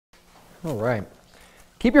All right.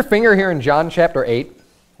 Keep your finger here in John chapter 8.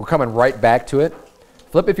 We're coming right back to it.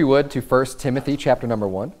 Flip, if you would, to 1 Timothy chapter number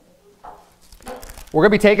 1. We're going to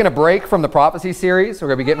be taking a break from the prophecy series. We're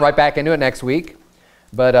going to be getting right back into it next week.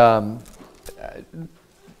 But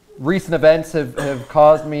recent events have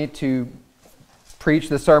caused me to preach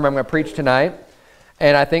the sermon I'm going to preach tonight.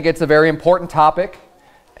 And I think it's a very important topic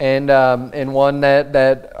and one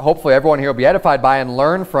that hopefully everyone here will be edified by and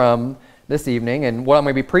learn from this evening. And what I'm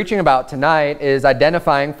going to be preaching about tonight is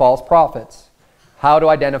identifying false prophets. How to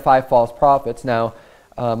identify false prophets. Now,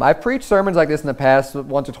 I've preached sermons like this in the past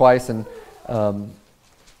once or twice, and I've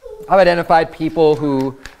identified people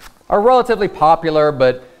who are relatively popular,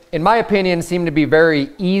 but in my opinion seem to be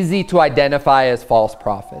very easy to identify as false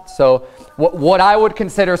prophets. So what I would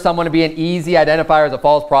consider someone to be an easy identifier as a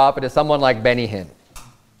false prophet is someone like Benny Hinn.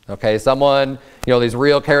 Okay, someone, these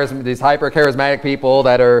these hyper charismatic people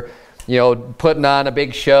that are, putting on a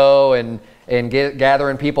big show and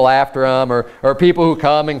gathering people after them, or people who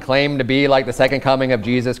come and claim to be like the second coming of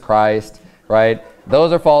Jesus Christ, right?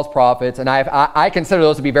 Those are false prophets, and I consider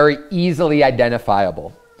those to be very easily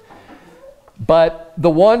identifiable. But the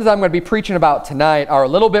ones I'm going to be preaching about tonight are a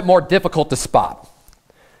little bit more difficult to spot.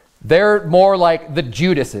 They're more like the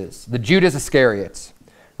Judases, the Judas Iscariots,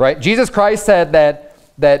 right? Jesus Christ said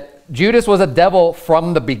that Judas was a devil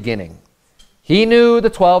from the beginning. He knew the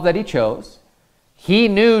 12 that he chose. He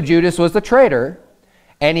knew Judas was the traitor,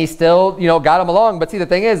 and he still, got him along. But see, the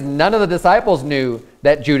thing is, none of the disciples knew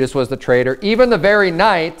that Judas was the traitor. Even the very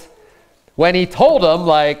night when he told them,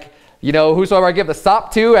 whosoever I give the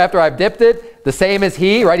sop to after I've dipped it, the same as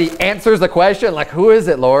he, right? He answers the question, who is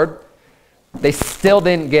it, Lord? They still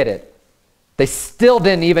didn't get it. They still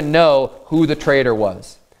didn't even know who the traitor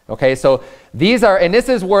was. Okay, so these are, and this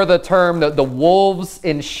is where the term, the wolves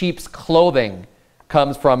in sheep's clothing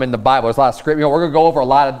comes from in the Bible. There's a lot of scripture. We're going to go over a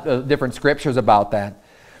lot of different scriptures about that.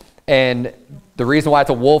 And the reason why it's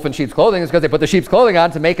a wolf in sheep's clothing is because they put the sheep's clothing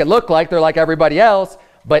on to make it look like they're like everybody else.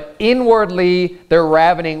 But inwardly, they're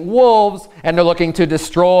ravening wolves, and they're looking to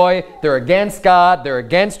destroy. They're against God. They're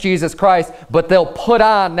against Jesus Christ. But they'll put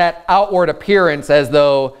on that outward appearance as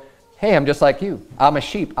though, hey, I'm just like you. I'm a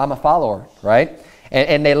sheep. I'm a follower, right?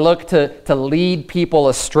 And they look to lead people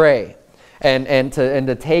astray and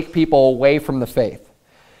to take people away from the faith.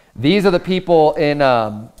 These are the people in,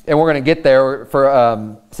 and we're going to get there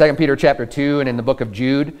for 2 Peter chapter 2 and in the book of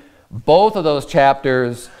Jude. Both of those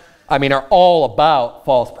chapters, are all about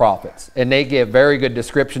false prophets. And they give very good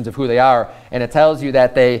descriptions of who they are. And it tells you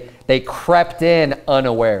that they crept in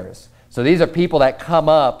unawares. So these are people that come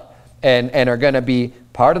up and are going to be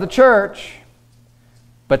part of the church,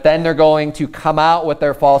 but then they're going to come out with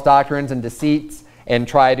their false doctrines and deceits and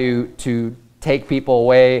try to take people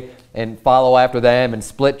away and follow after them and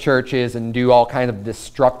split churches and do all kinds of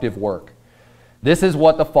destructive work. This is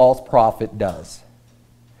what the false prophet does.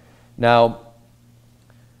 Now,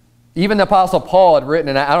 even the Apostle Paul had written,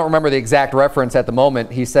 and I don't remember the exact reference at the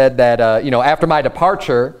moment, he said that, after my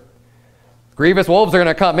departure, grievous wolves are going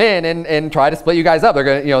to come in and try to split you guys up.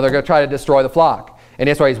 They're going to try to destroy the flock. And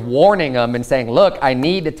that's why he's warning them and saying, look, I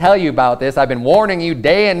need to tell you about this. I've been warning you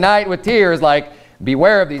day and night with tears,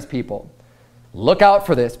 beware of these people. Look out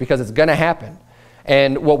for this because it's going to happen.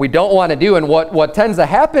 And what we don't want to do, and what tends to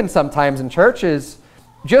happen sometimes in churches,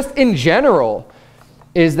 just in general,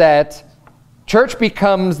 is that church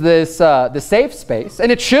becomes this the safe space,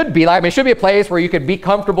 and it should be. It should be a place where you could be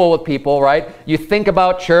comfortable with people, right? You think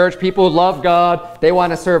about church, people who love God, they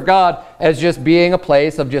want to serve God, as just being a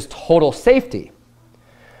place of just total safety.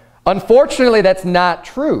 Unfortunately, that's not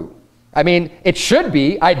true. It should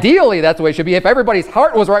be. Ideally, that's the way it should be. If everybody's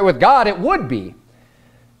heart was right with God, it would be.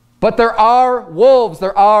 But there are wolves,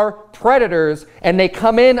 there are predators, and they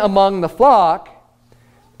come in among the flock,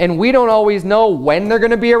 and we don't always know when they're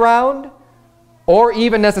going to be around or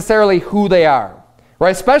even necessarily who they are.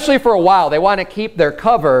 Right? Especially for a while. They want to keep their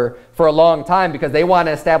cover for a long time because they want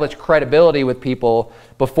to establish credibility with people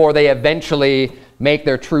before they eventually make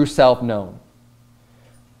their true self known.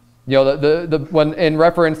 When in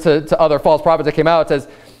reference to other false prophets that came out, it says,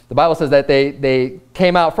 the Bible says that they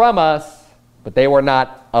came out from us, but they were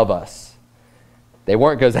not of us. They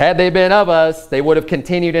weren't, because had they been of us, they would have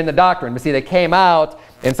continued in the doctrine. But see, they came out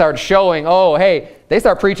and started showing, they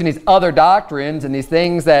start preaching these other doctrines and these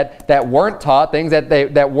things that weren't taught, things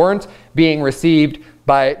that weren't being received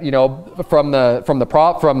by, from the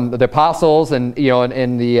apostles and,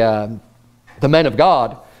 and the men of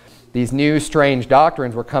God. These new strange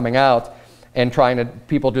doctrines were coming out and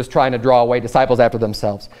people just trying to draw away disciples after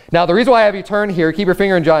themselves. Now, the reason why I have you turn here, keep your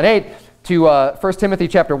finger in John 8, to 1 Timothy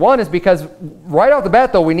chapter 1 is because right off the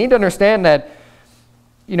bat, though, we need to understand that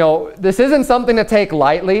you know, this isn't something to take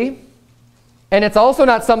lightly. And it's also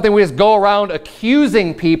not something we just go around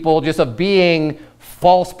accusing people just of being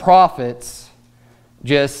false prophets,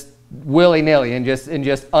 just willy-nilly and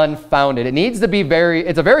just unfounded. It needs to be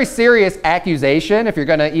it's a very serious accusation if you're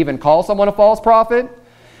going to even call someone a false prophet.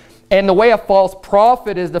 And the way a false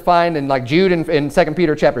prophet is defined in like Jude in 2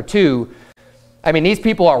 Peter chapter 2, I mean, these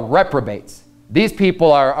people are reprobates. These people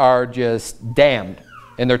are just damned,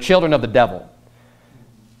 and they're children of the devil.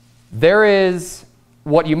 There is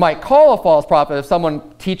what you might call a false prophet of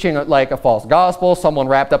someone teaching like a false gospel, someone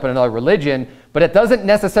wrapped up in another religion, but it doesn't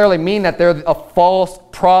necessarily mean that they're a false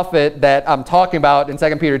prophet that I'm talking about in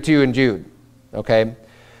 2 Peter 2 and Jude, okay?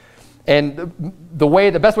 And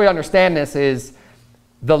the best way to understand this is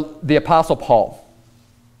the Apostle Paul.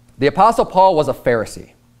 The Apostle Paul was a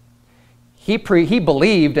Pharisee. He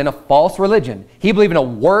believed in a false religion. He believed in a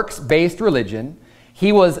works-based religion.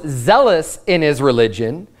 He was zealous in his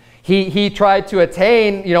religion. He tried to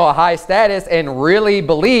attain, you know, a high status and really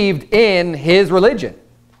believed in his religion.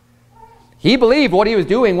 He believed what he was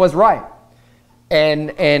doing was right.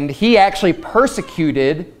 And he actually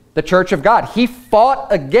persecuted the church of God. He fought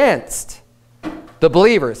against the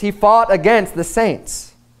believers. He fought against the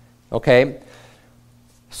saints. Okay?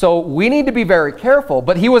 So we need to be very careful,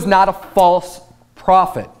 but he was not a false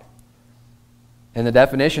prophet. And the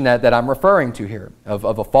definition that I'm referring to here of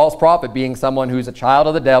a false prophet being someone who's a child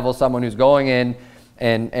of the devil, someone who's going in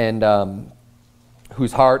and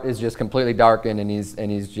whose heart is just completely darkened, and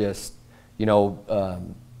he's just, you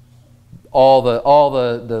know, all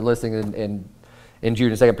the listening in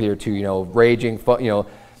Jude and 2 Peter 2, you know, raging, you know,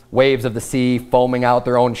 waves of the sea foaming out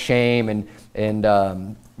their own shame,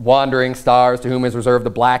 and wandering stars to whom is reserved the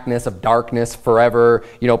blackness of darkness forever.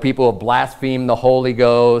 You know, people have blasphemed the Holy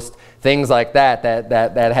Ghost. Things like that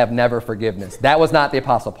have never forgiveness. That was not the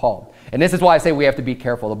Apostle Paul. And this is why I say we have to be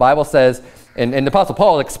careful. The Bible says, and the Apostle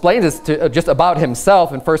Paul explains this just about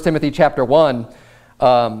himself in 1 Timothy chapter 1.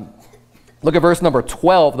 Look at verse number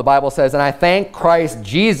 12. The Bible says, "And I thank Christ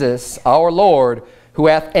Jesus our Lord, who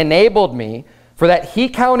hath enabled me, for that he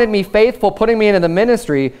counted me faithful, putting me into the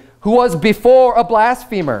ministry, who was before a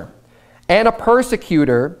blasphemer, and a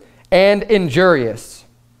persecutor, and injurious."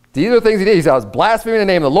 These are the things he did. He said, I was blaspheming the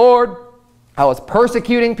name of the Lord, I was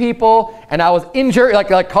persecuting people, and I was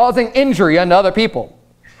like causing injury unto other people.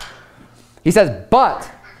 He says, "But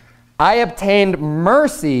I obtained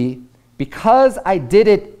mercy because I did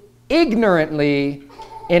it ignorantly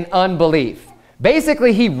in unbelief."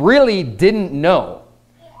 Basically, he really didn't know.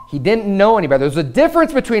 He didn't know any better. There's a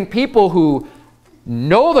difference between people who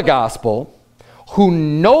know the gospel, who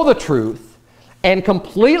know the truth, and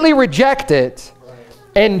completely reject it,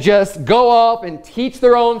 and just go off and teach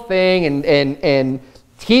their own thing and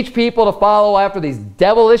teach people to follow after these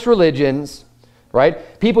devilish religions,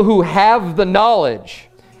 right? People who have the knowledge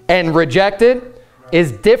and reject it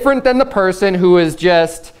is different than the person who has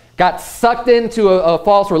just got sucked into a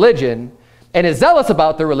false religion and is zealous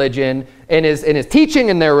about their religion and is teaching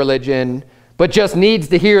in their religion, but just needs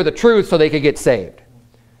to hear the truth so they could get saved.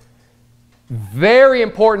 Very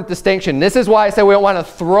important distinction. This is why I say we don't want to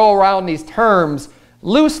throw around these terms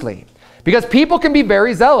loosely, because people can be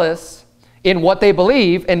very zealous in what they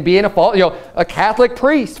believe and be in a false, you know, a Catholic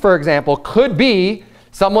priest, for example, could be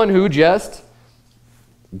someone who just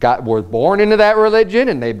were born into that religion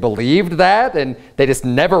and they believed that and they just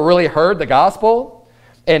never really heard the gospel,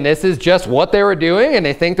 and this is just what they were doing, and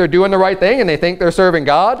they think they're doing the right thing and they think they're serving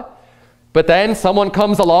God. But then someone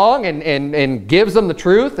comes along and gives them the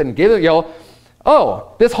truth and gives, you know,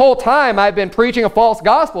 oh, this whole time I've been preaching a false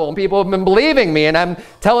gospel and people have been believing me, and I'm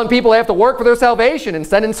telling people they have to work for their salvation and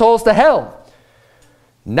sending souls to hell.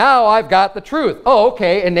 Now I've got the truth. Oh,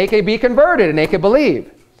 okay, and they can be converted and they can believe.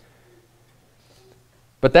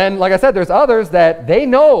 But then, like I said, there's others that they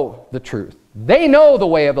know the truth. They know the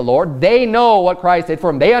way of the Lord. They know what Christ did for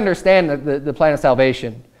them. They understand the plan of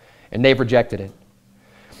salvation, and they've rejected it.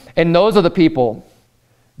 And those are the people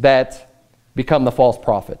that become the false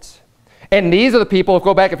prophets. And these are the people,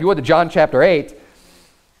 go back if you would to John chapter 8,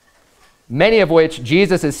 many of which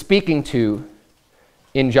Jesus is speaking to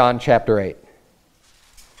in John chapter 8.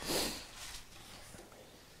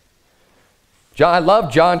 I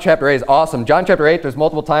love John chapter 8. It's awesome. John chapter 8, there's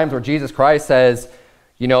multiple times where Jesus Christ says,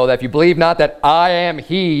 you know, that if you believe not that I am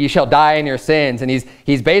he, you shall die in your sins. And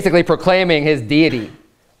he's basically proclaiming his deity.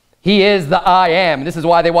 He is the I am. And this is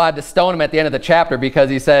why they wanted to stone him at the end of the chapter, because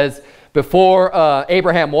he says, before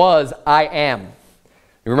Abraham was, I am.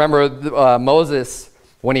 You remember Moses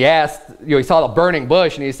when he asked, he saw the burning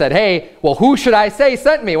bush and he said, hey, well, who should I say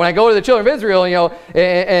sent me when I go to the children of Israel,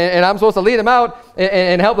 and I'm supposed to lead them out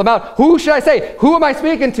and help them out? Who should I say? Who am I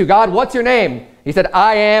speaking to? God, what's your name? He said,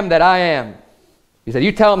 I am that I am. He said,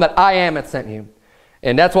 you tell them that I am that sent you.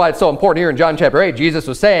 And that's why it's so important here in John chapter 8. Jesus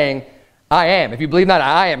was saying, I am. If you believe not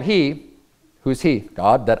I am he, who's he?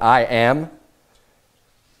 God, that I am.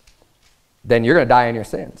 Then you're going to die in your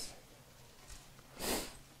sins.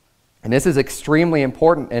 And this is extremely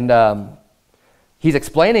important. And he's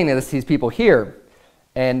explaining this to these people here.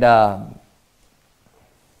 And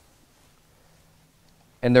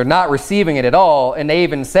they're not receiving it at all. And they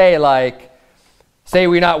even say, like, say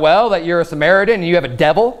we not well that you're a Samaritan and you have a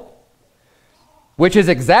devil? Which is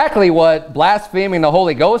exactly what blaspheming the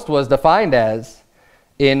Holy Ghost was defined as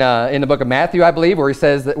in the book of Matthew, I believe, where he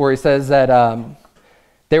says that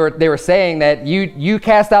they were saying that you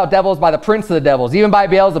cast out devils by the prince of the devils, even by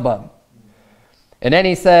Beelzebub. And then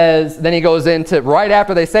he goes into, right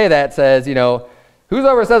after they say that, says,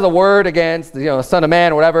 whosoever says a word against, the Son of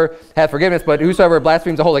Man or whatever, hath forgiveness, but whosoever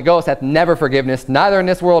blasphemes the Holy Ghost hath never forgiveness, neither in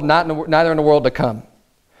this world, neither in the world to come.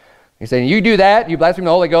 He's saying, you do that, you blaspheme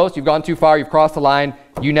the Holy Ghost, you've gone too far, you've crossed the line,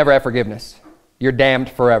 you never have forgiveness. You're damned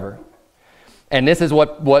forever. And this is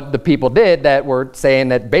what the people did that were saying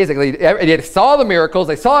that basically they saw the miracles,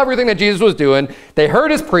 they saw everything that Jesus was doing, they heard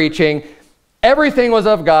his preaching, everything was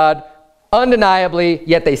of God, undeniably,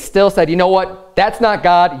 yet they still said, you know what, that's not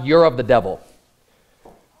God, you're of the devil.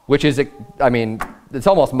 Which is, I mean, it's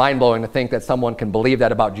almost mind-blowing to think that someone can believe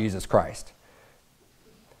that about Jesus Christ.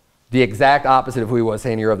 The exact opposite of who he was,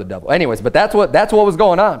 saying you're of the devil. Anyways, but that's what was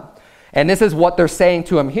going on. And this is what they're saying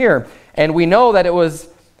to him here. And we know that it was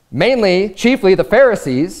chiefly the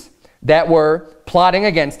Pharisees that were plotting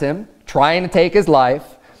against him, trying to take his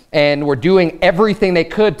life, and were doing everything they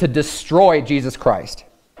could to destroy Jesus Christ.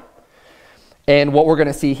 And what we're going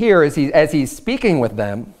to see here is as he's speaking with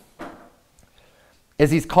them, is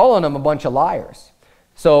he's calling them a bunch of liars.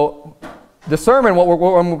 So the sermon, what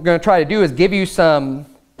I'm going to try to do is give you some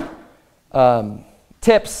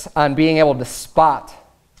tips on being able to spot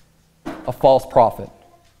a false prophet.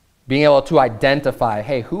 Being able to identify,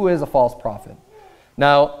 hey, who is a false prophet?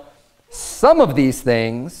 Now, some of these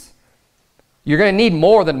things, you're going to need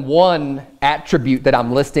more than one attribute that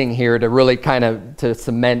I'm listing here to really kind of to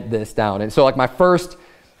cement this down. And so like my first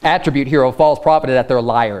attribute here of a false prophet is that they're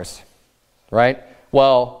liars, right?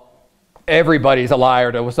 Well, everybody's a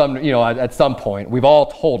liar to some, at some point. We've all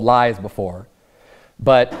told lies before.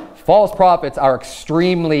 But false prophets are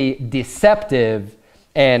extremely deceptive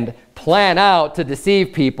and plan out to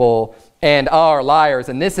deceive people and are liars.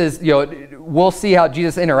 And this is, we'll see how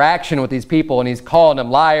Jesus' interaction with these people, and he's calling them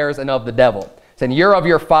liars and of the devil. Saying, you're of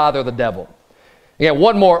your father, the devil.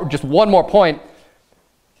 Again, just one more point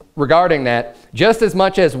regarding that. Just as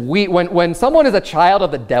much as when someone is a child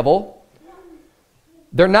of the devil,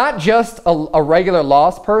 they're not just a regular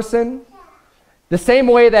lost person. The same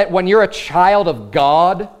way that when you're a child of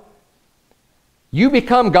God, you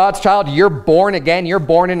become God's child, you're born again, you're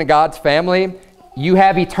born into God's family, you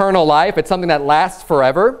have eternal life, it's something that lasts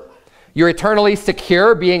forever. You're eternally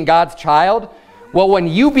secure being God's child. Well, when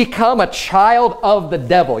you become a child of the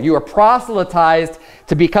devil, you are proselytized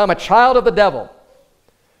to become a child of the devil.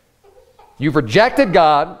 You've rejected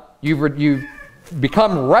God, you've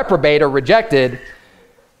become reprobate or rejected.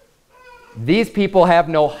 These people have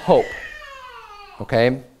no hope.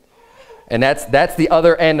 Okay? And that's the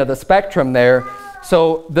other end of the spectrum there.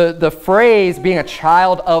 So the phrase being a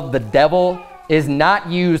child of the devil is not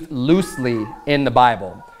used loosely in the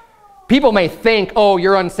Bible. People may think, oh,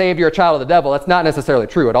 you're unsaved, you're a child of the devil. That's not necessarily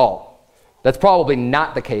true at all. That's probably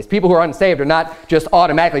not the case. People who are unsaved are not just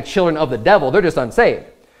automatically children of the devil. They're just unsaved.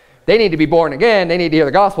 They need to be born again. They need to hear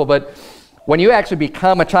the gospel. But when you actually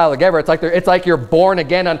become a child of God, it's like you're born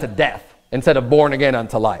again unto death instead of born again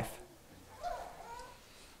unto life.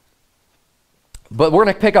 But we're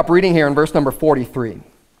going to pick up reading here in verse number 43.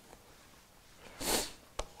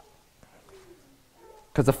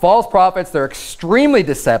 Because the false prophets, they're extremely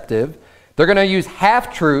deceptive. They're going to use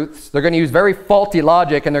half-truths. They're going to use very faulty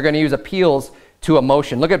logic, and they're going to use appeals to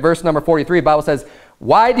emotion. Look at verse number 43. The Bible says,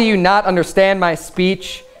 why do you not understand my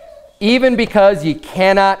speech, even because ye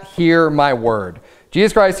cannot hear my word?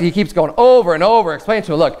 Jesus Christ, he keeps going over and over, explaining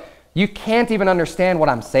to them, look, you can't even understand what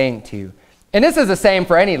I'm saying to you. And this is the same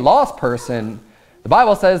for any lost person. The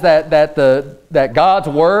Bible says that God's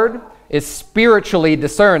word is spiritually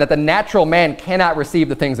discerned, that the natural man cannot receive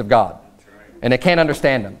the things of God, and it can't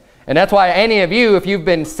understand them. And that's why any of you, if you've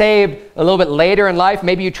been saved a little bit later in life,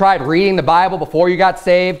 maybe you tried reading the Bible before you got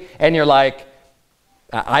saved, and you're like,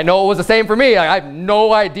 I know it was the same for me. I have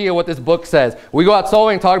no idea what this book says. We go out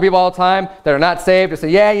Soulwinning, talk to people all the time that are not saved. They say,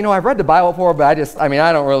 yeah, you know, I've read the Bible before, but I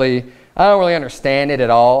don't really understand it at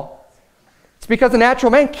all. It's because the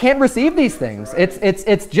natural man can't receive these things.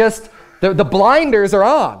 It's just, the blinders are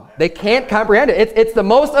on. They can't comprehend it. It's the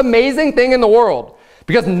most amazing thing in the world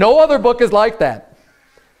because no other book is like that.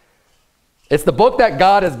 It's the book that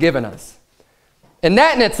God has given us. And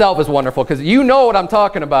that in itself is wonderful because you know what I'm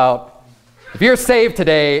talking about. If you're saved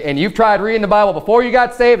today and you've tried reading the Bible before you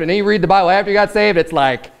got saved and then you read the Bible after you got saved, it's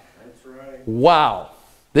like, that's right. Wow,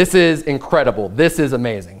 this is incredible. This is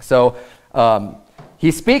amazing. So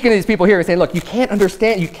he's speaking to these people here and saying, look, you can't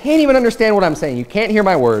understand. You can't even understand what I'm saying. You can't hear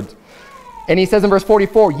my words. And he says in verse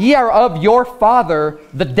 44, ye are of your father,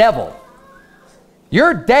 the devil.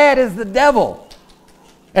 Your dad is the devil.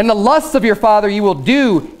 And the lusts of your father you will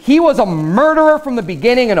do. He was a murderer from the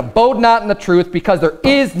beginning and abode not in the truth, because there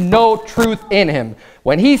is no truth in him.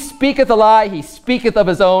 When he speaketh a lie, he speaketh of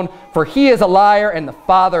his own, for he is a liar and the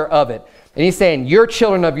father of it. And he's saying, you're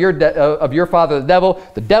children of your father the devil.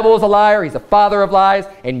 The devil is a liar. He's the father of lies,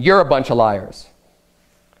 and you're a bunch of liars.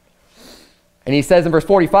 And he says in verse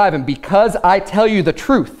 45, and because I tell you the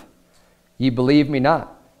truth, ye believe me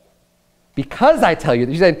not. Because I tell you,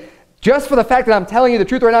 he said, just for the fact that I'm telling you the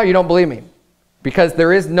truth right now, you don't believe me. Because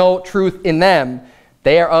there is no truth in them.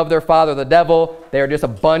 They are of their father, the devil. They are just a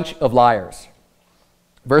bunch of liars.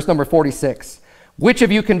 Verse number 46. Which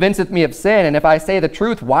of you convinceth me of sin? And if I say the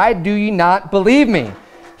truth, why do ye not believe me?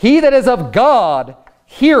 He that is of God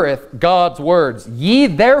heareth God's words. Ye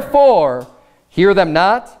therefore hear them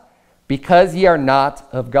not, because ye are not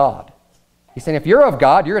of God. He's saying if you're of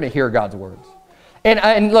God, you're going to hear God's words.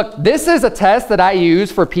 And look, this is a test that I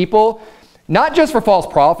use for people, not just for false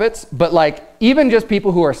prophets, but like even just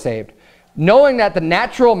people who are saved. Knowing that the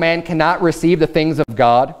natural man cannot receive the things of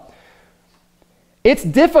God, it's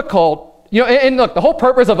difficult. You know, and look, the whole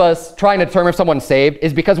purpose of us trying to determine if someone's saved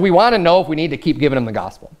is because we want to know if we need to keep giving them the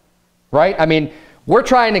gospel, right? I mean, we're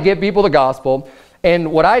trying to give people the gospel.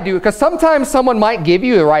 And what I do, because sometimes someone might give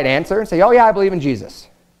you the right answer and say, oh yeah, I believe in Jesus,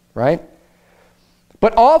 right?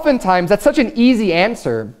 But oftentimes, that's such an easy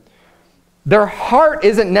answer. Their heart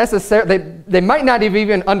isn't necessarily, they might not have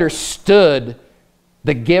even understood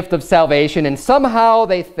the gift of salvation, and somehow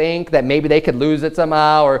they think that maybe they could lose it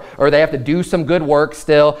somehow, or they have to do some good work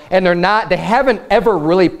still, and they haven't ever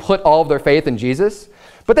really put all of their faith in Jesus.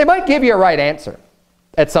 But they might give you a right answer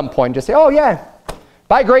at some point. Just say, oh yeah,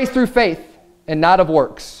 by grace through faith, and not of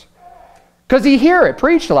works. Because you hear it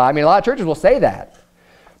preached a lot. I mean, a lot of churches will say that.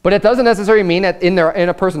 But it doesn't necessarily mean that in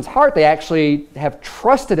a person's heart they actually have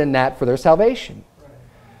trusted in that for their salvation.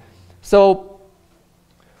 So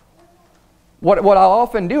what I'll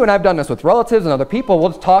often do, and I've done this with relatives and other people, we'll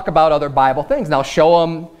just talk about other Bible things. And I'll show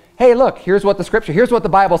them, hey, look, here's what the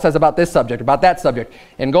Bible says about this subject, about that subject,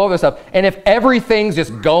 and go over this stuff. And if everything's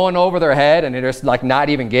just going over their head and they're just like not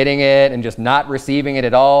even getting it and just not receiving it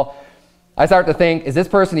at all, I start to think, is this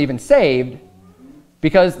person even saved?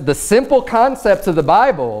 Because the simple concepts of the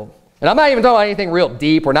Bible, and I'm not even talking about anything real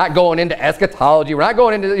deep. We're not going into eschatology. We're not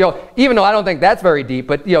going into, even though I don't think that's very deep,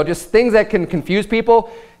 but, just things that can confuse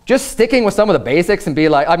people, just sticking with some of the basics and be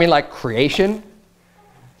like creation.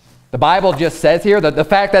 The Bible just says here that the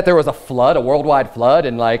fact that there was a flood, a worldwide flood,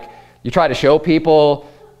 and like you try to show people,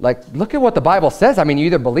 like, look at what the Bible says. I mean, you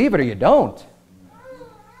either believe it or you don't.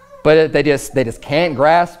 But they just can't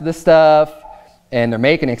grasp this stuff. And they're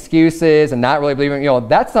making excuses and not really believing,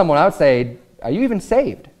 that's someone I would say, are you even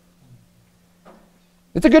saved?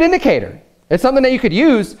 It's a good indicator. It's something that you could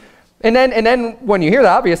use. And then when you hear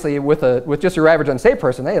that, obviously, with just your average unsaved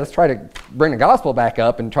person, hey, let's try to bring the gospel back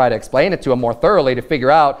up and try to explain it to them more thoroughly to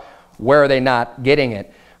figure out where are they not getting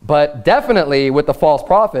it. But definitely with the false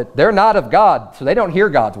prophet, they're not of God, so they don't hear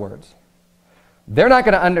God's words. They're not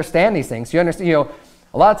going to understand these things. You understand,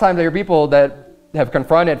 a lot of times there are people that have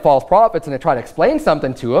confronted false prophets and they try to explain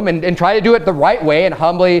something to them and try to do it the right way and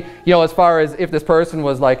humbly, as far as if this person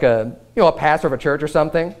was like a pastor of a church or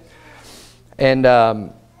something, and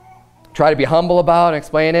try to be humble about it and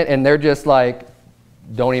explain it, and they're just like,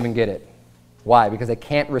 don't even get it. Why? Because they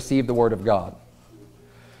can't receive the word of God.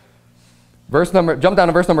 Jump down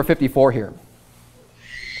to verse number 54 here.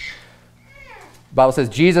 The Bible says,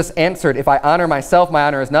 Jesus answered, if I honor myself, my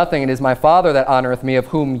honor is nothing. It is my Father that honoreth me, of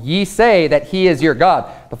whom ye say that he is your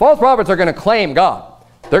God. The false prophets are going to claim God.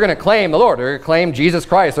 They're going to claim the Lord. They're going to claim Jesus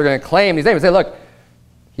Christ. They're going to claim these names. Say, look,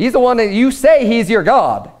 he's the one that you say he's your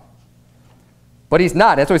God. But he's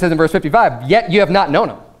not. That's what he says in verse 55. Yet you have not known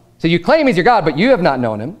him. So you claim he's your God, but you have not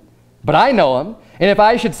known him. But I know him. And if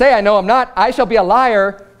I should say I know him not, I shall be a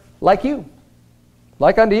liar like you,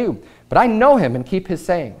 like unto you. but I know him and keep his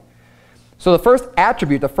saying. So the first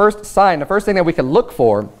attribute, the first sign, the first thing that we can look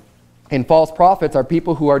for in false prophets are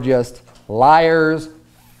people who are just liars,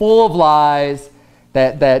 full of lies,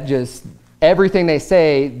 that just everything they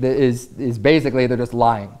say is basically they're just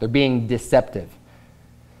lying. They're being deceptive.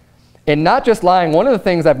 And not just lying, one of the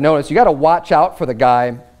things I've noticed, you got to watch out for the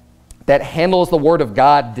guy that handles the word of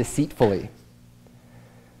God deceitfully.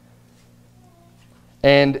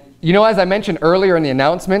 And you know, as I mentioned earlier in the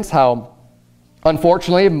announcements, how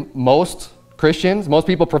unfortunately most Christians, most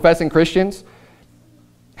people professing Christians,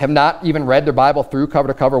 have not even read their Bible through cover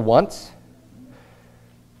to cover once.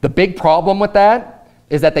 The big problem with that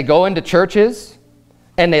is that they go into churches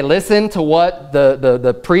and they listen to what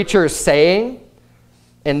the preacher is saying,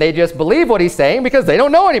 and they just believe what he's saying because they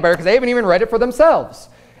don't know any better, because they haven't even read it for themselves.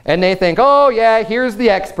 And they think, oh yeah, here's the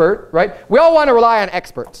expert, right? We all want to rely on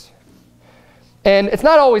experts. And it's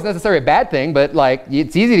not always necessarily a bad thing, but like,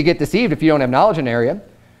 it's easy to get deceived if you don't have knowledge in an area.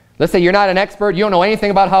 Let's say you're not an expert, you don't know anything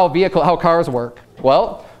about how cars work.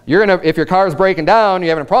 Well, if your car is breaking down, you're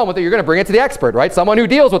having a problem with it, you're going to bring it to the expert, right? Someone who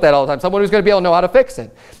deals with that all the time, someone who's going to be able to know how to fix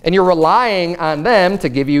it. And you're relying on them to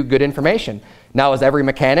give you good information. Now, is every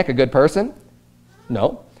mechanic a good person?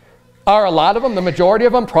 No. Are a lot of them, the majority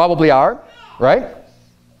of them probably are, right?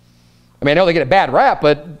 I mean, I know they get a bad rap,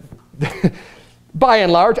 but by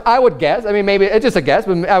and large, I would guess, I mean, maybe it's just a guess,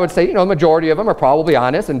 but I would say, you know, the majority of them are probably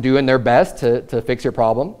honest and doing their best to fix your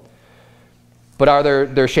problem. But are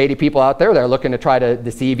there shady people out there that are looking to try to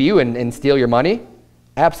deceive you and steal your money?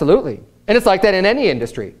 Absolutely. And it's like that in any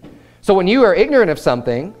industry. So when you are ignorant of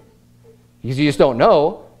something, because you just don't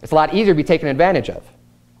know, it's a lot easier to be taken advantage of.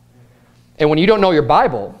 And when you don't know your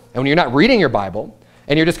Bible, and when you're not reading your Bible,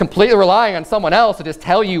 and you're just completely relying on someone else to just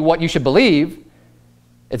tell you what you should believe,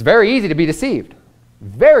 it's very easy to be deceived.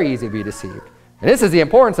 Very easy to be deceived. And this is the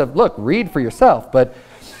importance of, look, read for yourself. But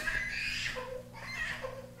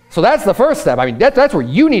so that's the first step. I mean, that's where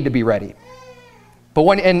you need to be ready.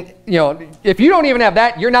 But if you don't even have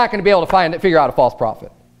that, you're not going to be able to figure out a false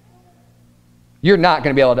prophet. You're not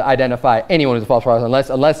going to be able to identify anyone who's a false prophet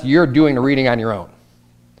unless you're doing the reading on your own.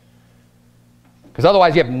 Because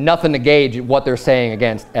otherwise you have nothing to gauge what they're saying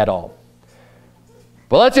against at all.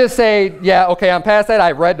 But let's just say, yeah, okay, I'm past that.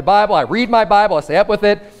 I've read the Bible. I read my Bible. I stay up with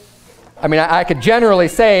it. I mean, I could generally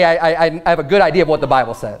say I have a good idea of what the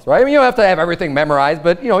Bible says, right? I mean, you don't have to have everything memorized,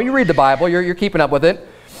 but, you know, you read the Bible. You're keeping up with it.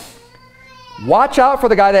 Watch out for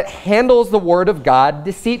the guy that handles the Word of God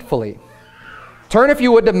deceitfully. Turn, if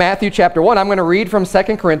you would, to Matthew chapter 1. I'm going to read from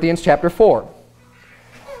 2 Corinthians chapter 4.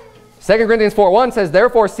 2 Corinthians 4:1 says,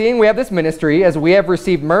 therefore, seeing we have this ministry, as we have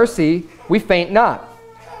received mercy, we faint not,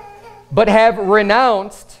 but have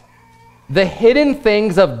renounced the hidden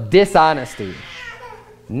things of dishonesty,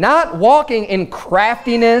 not walking in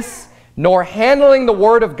craftiness, nor handling the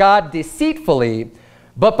word of God deceitfully,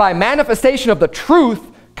 but by manifestation of the truth,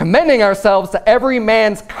 commending ourselves to every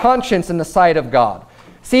man's conscience in the sight of God.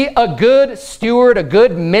 See, a good steward, a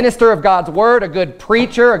good minister of God's word, a good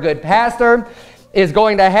preacher, a good pastor is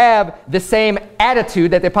going to have the same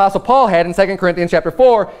attitude that the Apostle Paul had in 2 Corinthians chapter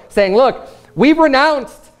 4, saying, look, we've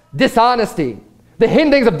renounced dishonesty, the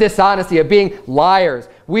hidden things of dishonesty, of being liars.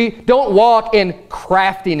 We don't walk in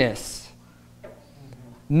craftiness,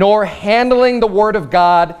 nor handling the word of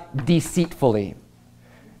God deceitfully.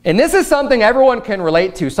 And this is something everyone can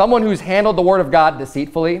relate to, someone who's handled the word of God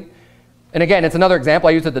deceitfully. And again, it's another example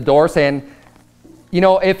I used at the door, saying, you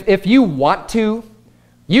know, if you want to,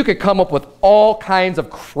 you could come up with all kinds of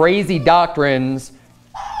crazy doctrines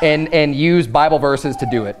and use Bible verses to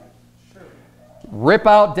do it. Rip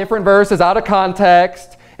out different verses out of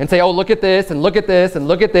context and say, oh, look at this and look at this and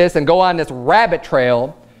look at this, and go on this rabbit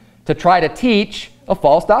trail to try to teach a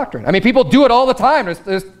false doctrine. I mean, people do it all the time.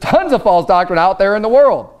 There's tons of false doctrine out there in the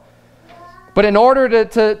world. But in order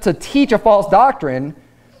to teach a false doctrine,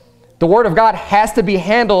 the Word of God has to be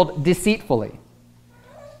handled deceitfully.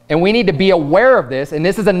 And we need to be aware of this, and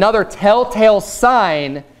this is another telltale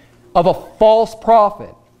sign of a false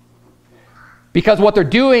prophet. Because what they're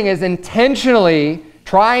doing is intentionally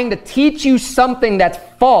trying to teach you something that's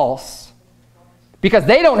false, because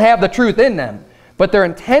they don't have the truth in them. But they're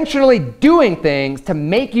intentionally doing things to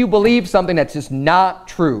make you believe something that's just not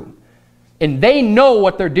true. And they know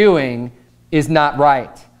what they're doing is not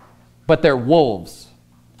right. But they're wolves,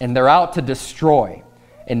 and they're out to destroy.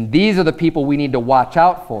 And these are the people we need to watch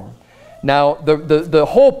out for. Now, the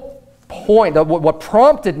whole point, what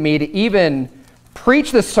prompted me to even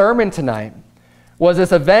preach the sermon tonight was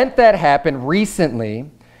this event that happened recently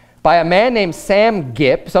by a man named Sam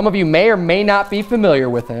Gipp. Some of you may or may not be familiar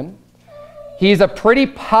with him. He's a pretty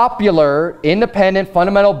popular, independent,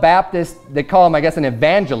 fundamental Baptist. They call him, I guess, an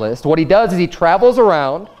evangelist. What he does is he travels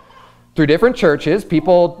around through different churches.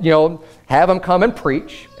 People, have him come and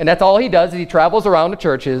preach. And that's all he does is he travels around to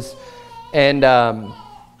churches. And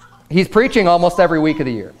he's preaching almost every week of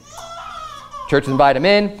the year. Churches invite him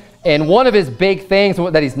in. And one of his big things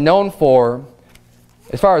that he's known for,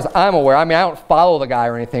 as far as I'm aware, I don't follow the guy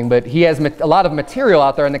or anything, but he has a lot of material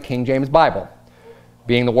out there in the King James Bible.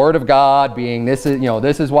 Being the Word of God, being this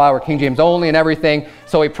is why we're King James only and everything.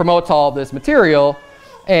 So he promotes all of this material,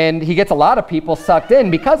 and he gets a lot of people sucked in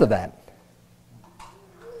because of that.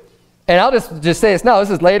 And I'll just say this now. This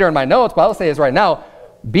is later in my notes, but I'll say this right now.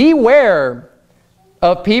 Beware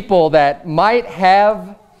of people that might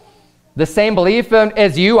have the same belief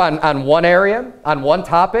as you on one area, on one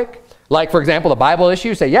topic. Like, for example, the Bible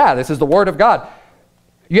issue. Say, yeah, this is the Word of God.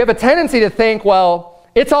 You have a tendency to think, well,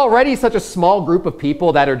 it's already such a small group of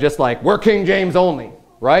people that are just like, we're King James only,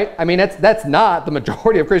 right? I mean, that's not the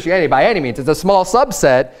majority of Christianity by any means. It's a small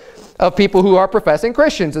subset of people who are professing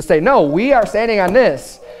Christians to say, no, we are standing on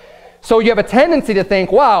this. So you have a tendency to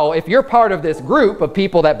think, wow, if you're part of this group of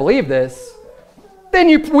people that believe this, then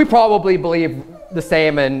we probably believe the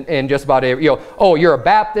same in just about every, oh, you're a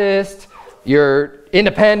Baptist, you're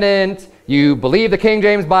independent, you believe the King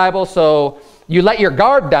James Bible, so you let your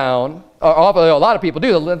guard down. A lot of people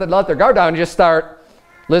do, let their guard down and just start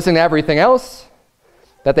listening to everything else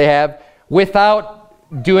that they have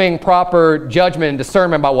without doing proper judgment and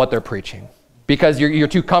discernment about what they're preaching. Because you're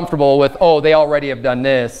too comfortable with, oh, they already have done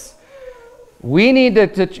this. We need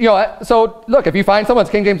to so look, if you find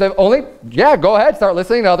someone's King James only, yeah, go ahead, start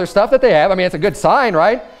listening to other stuff that they have. I mean, it's a good sign,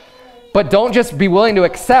 right? But don't just be willing to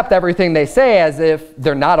accept everything they say as if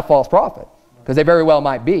they're not a false prophet, because they very well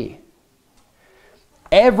might be.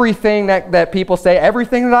 Everything that people say,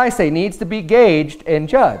 everything that I say needs to be gauged and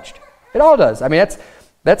judged. It all does. I mean,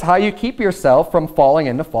 that's how you keep yourself from falling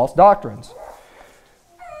into false doctrines.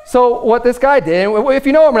 So what this guy did, if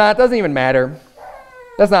you know him or not, it doesn't even matter.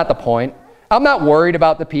 That's not the point. I'm not worried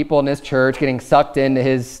about the people in this church getting sucked into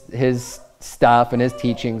his stuff and his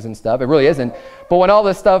teachings and stuff. It really isn't. But when all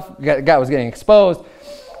this stuff was getting exposed,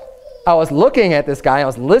 I was looking at this guy, I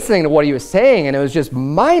was listening to what he was saying, and it was just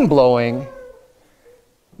mind-blowing.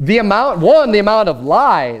 The amount of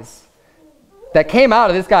lies that came out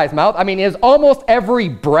of this guy's mouth. I mean, his almost every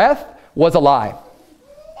breath was a lie.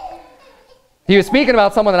 He was speaking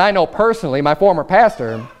about someone that I know personally, my former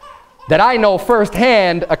pastor, that I know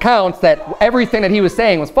firsthand accounts that everything that he was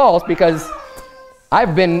saying was false, because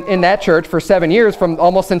I've been in that church for 7 years, from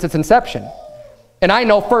almost since its inception. And I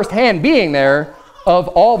know firsthand, being there, of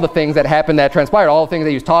all the things that happened, that transpired, all the things that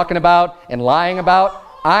he was talking about and lying about.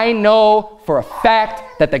 I know for a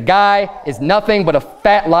fact that the guy is nothing but a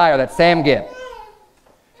fat liar, that Sam Gibb.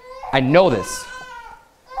 I know this.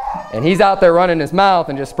 And he's out there running his mouth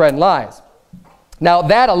and just spreading lies. Now,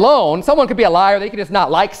 that alone, someone could be a liar. They could just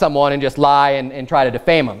not like someone and just lie and try to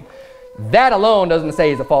defame them. That alone doesn't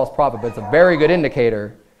say he's a false prophet, but it's a very good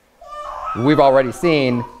indicator. We've already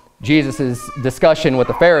seen Jesus' discussion with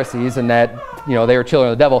the Pharisees, and that, they were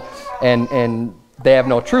children of the devil, and they have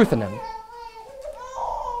no truth in them.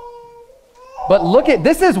 But look at,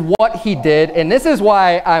 this is what he did, and this is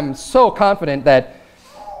why I'm so confident that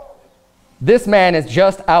this man is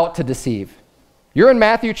just out to deceive. You're in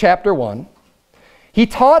Matthew chapter 1. He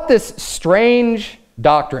taught this strange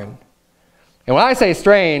doctrine. And when I say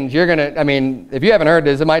strange, you're going to, if you haven't heard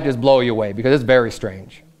this, it might just blow you away, because it's very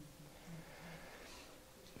strange.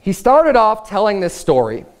 He started off telling this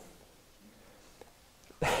story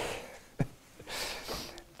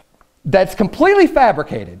that's completely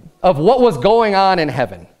fabricated of what was going on in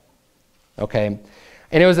heaven. Okay?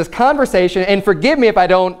 And it was this conversation, and forgive me if I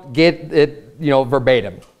don't get it,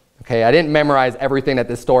 verbatim. Okay? I didn't memorize everything that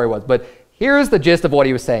this story was, but here's the gist of what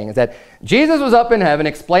he was saying, is that Jesus was up in heaven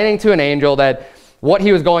explaining to an angel that what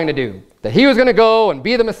he was going to do, that he was going to go and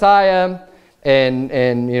be the Messiah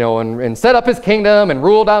and set up his kingdom and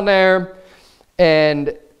rule down there.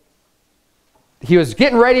 And he was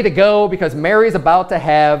getting ready to go because Mary's about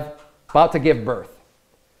to give birth.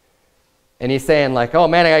 And he's saying, like, oh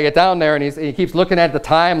man, I gotta get down there. And he keeps looking at the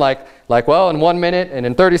time, like, well, in 1 minute and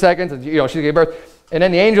in 30 seconds, she's gonna give birth. And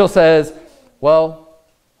then the angel says, well,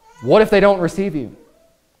 what if they don't receive you?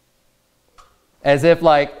 As if,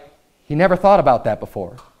 like, he never thought about that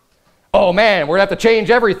before. Oh man, we're gonna have to change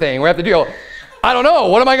everything. We're gonna have to do, I don't know,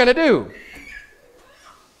 what am I gonna do?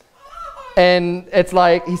 And it's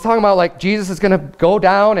like, he's talking about, like, Jesus is gonna go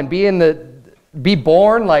down and be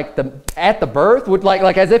born at the birth,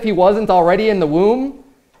 like as if he wasn't already in the womb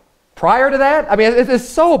prior to that. I mean, it's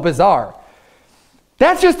so bizarre.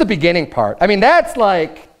 That's just the beginning part. I mean, that's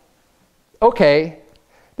like, okay,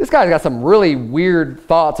 this guy's got some really weird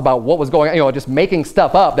thoughts about what was going on, just making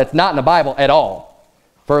stuff up that's not in the Bible at all.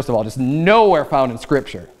 First of all, just nowhere found in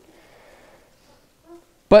Scripture.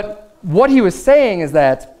 But what he was saying is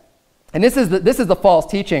that, and this is the false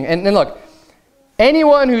teaching. And look,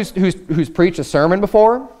 anyone who's preached a sermon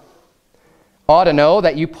before ought to know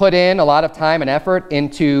that you put in a lot of time and effort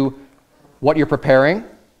into what you're preparing,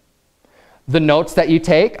 the notes that you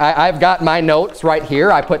take. I've got my notes right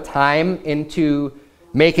here. I put time into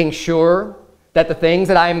making sure that the things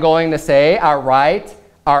that I'm going to say are right,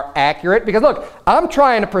 are accurate. Because look, I'm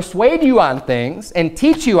trying to persuade you on things and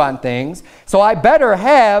teach you on things, so I better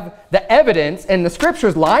have the evidence and the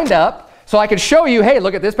Scriptures lined up so I can show you, hey,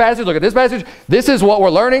 look at this passage, look at this passage. This is what we're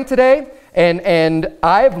learning today. And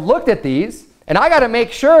I've looked at these, and I got to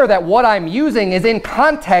make sure that what I'm using is in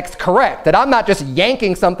context correct, that I'm not just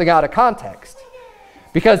yanking something out of context.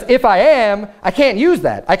 Because if I am, I can't use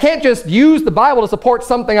that. I can't just use the Bible to support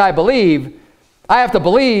something I believe. I have to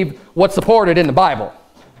believe what's supported in the Bible.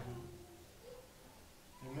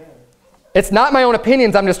 Amen. It's not my own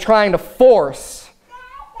opinions I'm just trying to force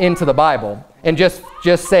into the Bible and just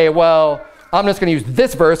say, well, I'm just going to use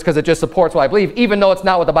this verse because it just supports what I believe, even though it's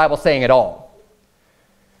not what the Bible's saying at all.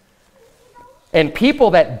 And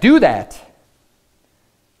people that do that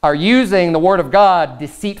are using the Word of God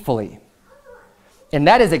deceitfully. And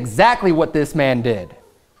that is exactly what this man did.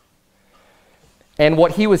 And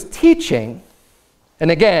what he was teaching, and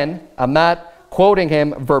again, I'm not quoting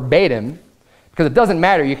him verbatim, because it doesn't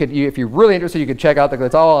matter. If you're really interested, you could check out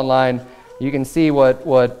it's all online. You can see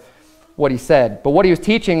what he said. But what he was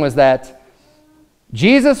teaching was that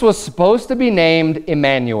Jesus was supposed to be named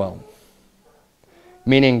Emmanuel,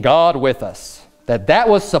 meaning God with us. That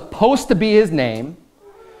was supposed to be his name,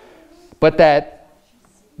 but that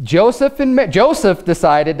Joseph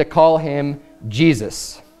decided to call him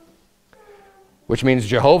Jesus, which means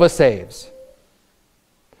Jehovah saves.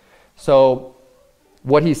 So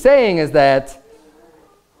what he's saying is that,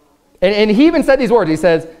 and he even said these words, he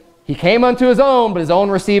says, he came unto his own, but his own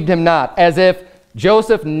received him not. As if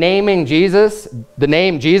Joseph naming Jesus, the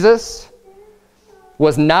name Jesus,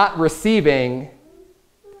 was not receiving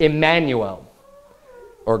Emmanuel,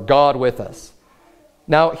 or God with us.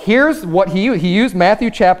 Now, here's what he used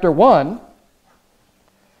Matthew chapter 1,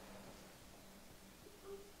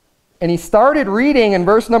 and he started reading in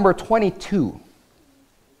verse number 22.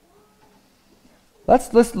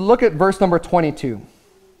 Let's look at verse number 22.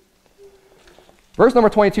 Verse number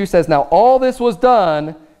 22 says, "Now all this was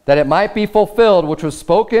done that it might be fulfilled, which was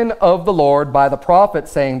spoken of the Lord by the prophet,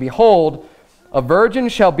 saying, Behold, a virgin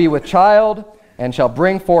shall be with child, and shall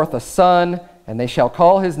bring forth a son, and they shall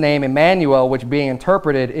call his name Emmanuel, which being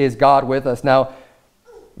interpreted is God with us." Now,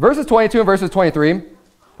 verses 22 and verses 23,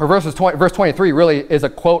 or verse 23 really is a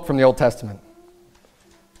quote from the Old Testament.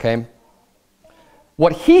 Okay?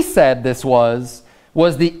 What he said this was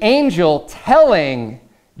the angel telling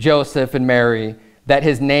Joseph and Mary that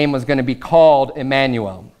his name was going to be called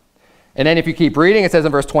Emmanuel. And then if you keep reading, it says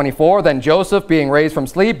in verse 24, "Then Joseph, being raised from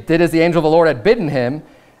sleep, did as the angel of the Lord had bidden him,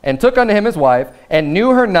 and took unto him his wife, and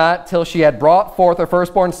knew her not till she had brought forth her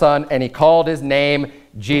firstborn son, and he called his name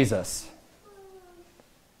Jesus."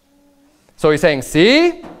 So he's saying,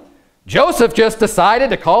 see, Joseph just decided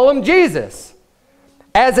to call him Jesus.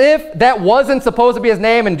 As if that wasn't supposed to be his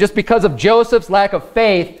name, and just because of Joseph's lack of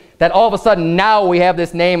faith, that all of a sudden now we have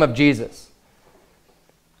this name of Jesus.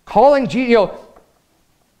 Calling Jesus,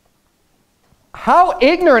 how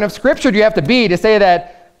ignorant of Scripture do you have to be to say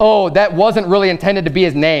that, oh, that wasn't really intended to be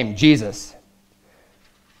his name, Jesus?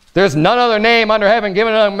 There's none other name under heaven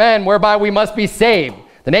given among men whereby we must be saved.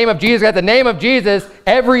 The name of Jesus, at the name of Jesus,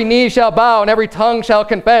 every knee shall bow and every tongue shall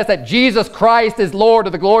confess that Jesus Christ is Lord,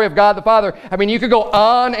 to the glory of God the Father. I mean, you could go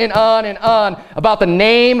on and on and on about the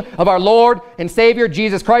name of our Lord and Savior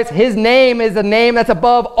Jesus Christ. His name is the name that's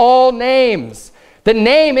above all names. The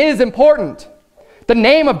name is important. The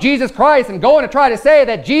name of Jesus Christ, and going to try to say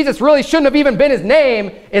that Jesus really shouldn't have even been his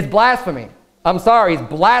name, is blasphemy. I'm sorry, he's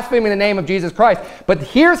blaspheming the name of Jesus Christ. But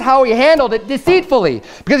here's how he handled it deceitfully,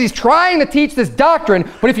 because he's trying to teach this doctrine,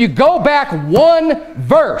 but if you go back one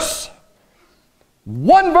verse,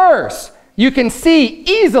 you can see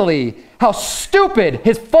easily how stupid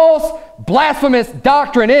his false, blasphemous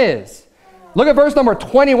doctrine is. Look at verse number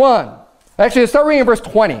 21. Actually, start reading verse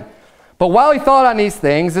 20. "But while he thought on these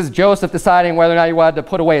things," this is Joseph deciding whether or not he wanted to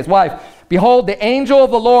put away his wife, "behold, the angel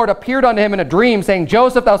of the Lord appeared unto him in a dream, saying,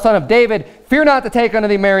 Joseph, thou son of David, fear not to take unto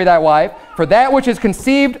thee Mary thy wife, for that which is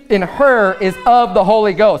conceived in her is of the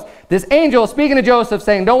Holy Ghost." This angel is speaking to Joseph,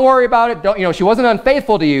 saying, don't worry about it. She wasn't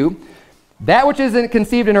unfaithful to you, That which is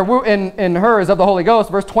conceived in her is of the Holy Ghost.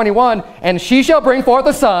 Verse 21, and she shall bring forth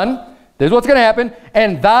a son. This is what's going to happen.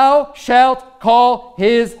 And thou shalt call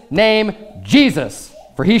his name Jesus,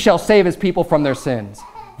 for he shall save his people from their sins.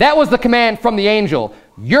 That was the command from the angel.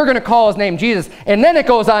 You're going to call his name Jesus. And then it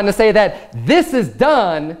goes on to say that this is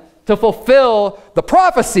done to fulfill the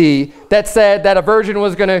prophecy that said that a virgin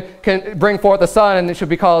was going to bring forth a son and it should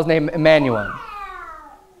be called his name Emmanuel.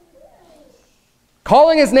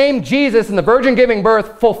 Calling his name Jesus and the virgin giving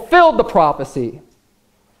birth fulfilled the prophecy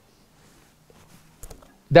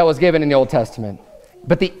that was given in the Old Testament.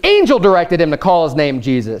 But the angel directed him to call his name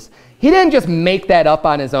Jesus. He didn't just make that up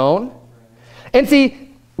on his own. And see,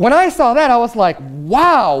 when I saw that, I was like,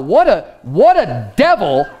 wow, what a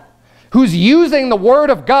devil who's using the word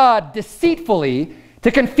of God deceitfully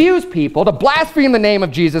to confuse people, to blaspheme the name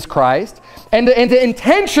of Jesus Christ, and to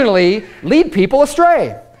intentionally lead people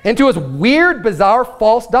astray into his weird, bizarre,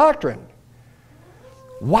 false doctrine.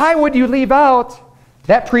 Why would you leave out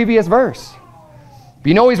that previous verse? But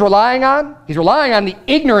you know what he's relying on? He's relying on the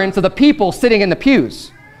ignorance of the people sitting in the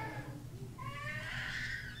pews.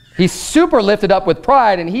 He's super lifted up with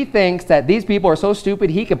pride, and he thinks that these people are so stupid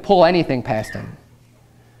he can pull anything past them.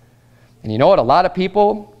 And you know what? A lot of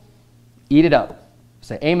people eat it up.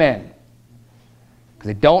 Say amen. Because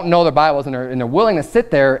they don't know their Bibles, and they're willing to sit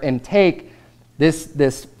there and take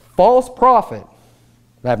this false prophet.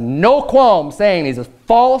 I have no qualm saying he's a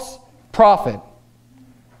false prophet.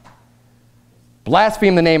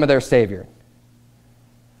 Blaspheme the name of their Savior.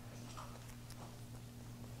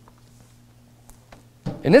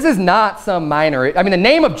 And this is not some minor, I mean, the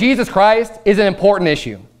name of Jesus Christ is an important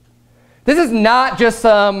issue. This is not just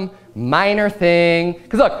some minor thing.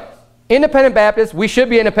 Because look, independent Baptists, we should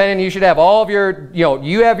be independent. You should have all of your,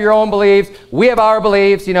 you have your own beliefs. We have our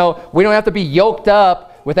beliefs. We don't have to be yoked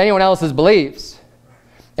up with anyone else's beliefs.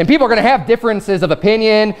 And people are going to have differences of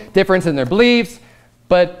opinion, difference in their beliefs,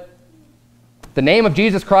 but the name of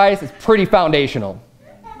Jesus Christ is pretty foundational.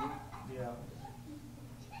 Yeah.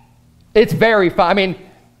 It's very,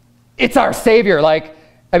 it's our Savior.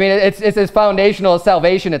 It's as foundational as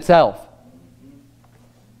salvation itself.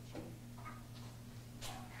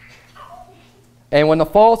 And when the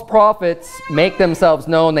false prophets make themselves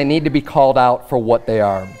known, they need to be called out for what they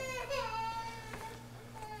are.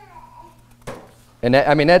 And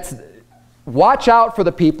watch out for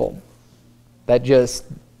the people that just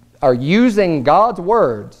are using God's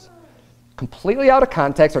words completely out of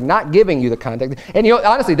context or not giving you the context. And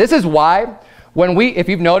honestly, this is why if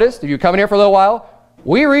you've noticed, if you've come in here for a little while,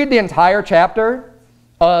 we read the entire chapter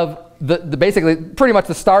of basically pretty much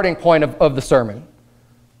the starting point of the sermon,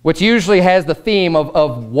 which usually has the theme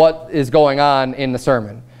of what is going on in the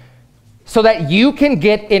sermon, so that you can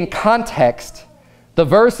get in context the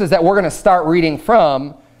verses that we're going to start reading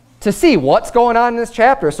from to see what's going on in this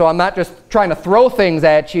chapter. So I'm not just trying to throw things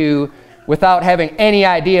at you without having any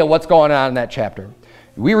idea what's going on in that chapter.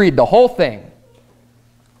 We read the whole thing,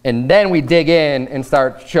 and then we dig in and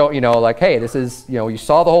start showing, hey, this is, you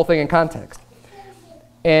saw the whole thing in context.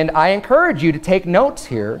 And I encourage you to take notes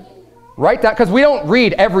here. Write down, because we don't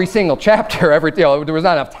read every single chapter. There was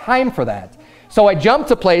not enough time for that. So I jump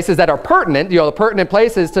to places that are pertinent, the pertinent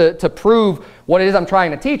places to prove what it is I'm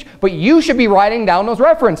trying to teach. But you should be writing down those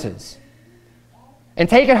references and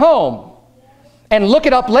take it home and look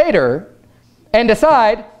it up later and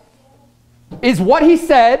decide, is what he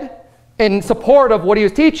said in support of what he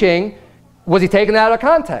was teaching, was he taking that out of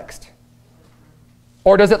context?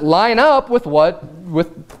 Or does it line up with the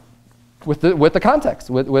context,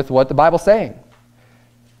 with what the Bible's saying?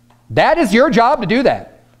 That is your job to do that.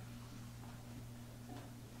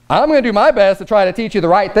 I'm going to do my best to try to teach you the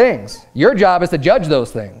right things. Your job is to judge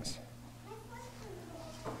those things.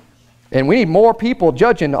 And we need more people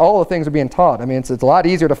judging all the things that are being taught. It's a lot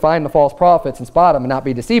easier to find the false prophets and spot them and not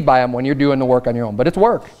be deceived by them when you're doing the work on your own. But it's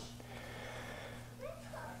work.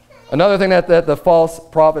 Another thing that the false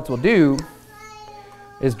prophets will do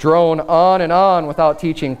is drone on and on without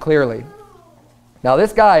teaching clearly. Now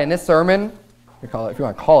this guy in this sermon, if you want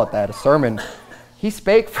to call it that, a sermon, he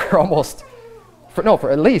spake for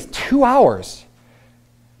for at least 2 hours.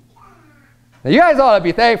 Now you guys ought to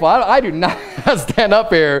be thankful. I do not stand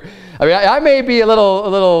up here. I may be a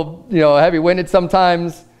little heavy-winded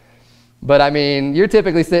sometimes, but you're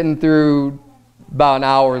typically sitting through about an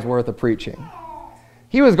hour's worth of preaching.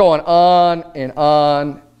 He was going on and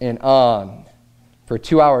on and on for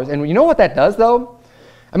 2 hours. And you know what that does, though?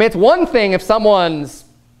 It's one thing if someone's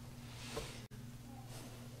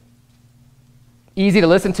easy to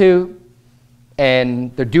listen to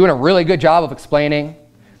and they're doing a really good job of explaining,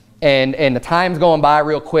 and the time's going by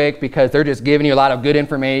real quick because they're just giving you a lot of good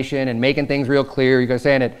information and making things real clear. You're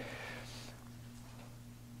saying it.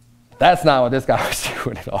 That's not what this guy was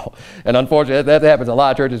doing at all. And unfortunately, that happens in a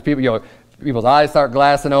lot of churches. People's eyes start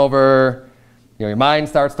glassing over. Your mind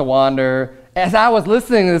starts to wander. As I was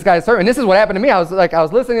listening to this guy's sermon, and this is what happened to me. I was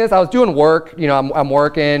listening to this. I was doing work. I'm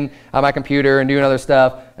working on my computer and doing other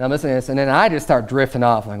stuff, and I'm listening to this, and then I just start drifting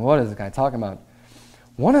off. Like, what is this guy talking about?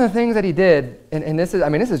 One of the things that he did, and this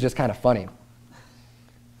is just kind of funny.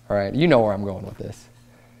 All right, you know where I'm going with this.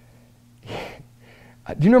 Do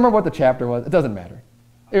you remember what the chapter was? It doesn't matter.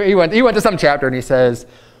 He went to some chapter and he says,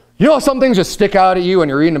 some things just stick out at you when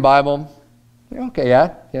you're reading the Bible. Okay,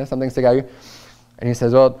 yeah, some things stick out at you. And he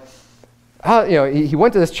says, well, he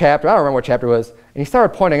went to this chapter. I don't remember what chapter it was, and he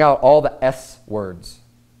started pointing out all the S words,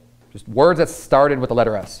 just words that started with the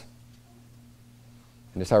letter S.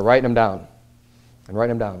 And he started writing them down.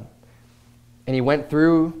 And he went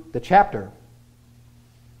through the chapter.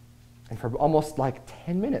 And for almost like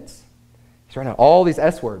 10 minutes, he's writing out all these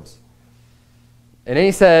S words. And then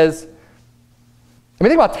he says,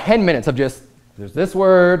 think about 10 minutes of just, there's this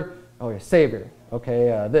word, oh, your Savior.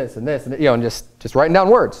 Okay, this and this, and just writing down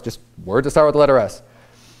words. Just words that start with the letter S.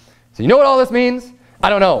 So you know what all this means? I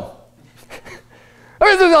don't know.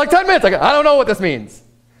 This is like 10 minutes. Like, I don't know what this means.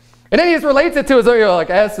 And then he just relates it to his own,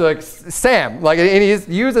 like Sam, and he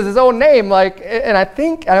uses his own name, and I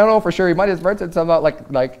don't know for sure, he might have mentioned something about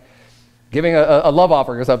like giving a love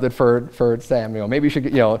offering or something for Sam, maybe you should,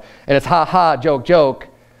 and it's ha, joke,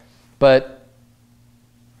 but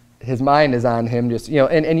his mind is on him just,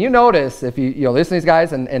 and you notice if you listen to these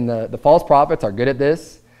guys, and the false prophets are good at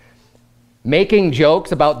this, making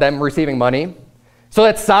jokes about them receiving money. So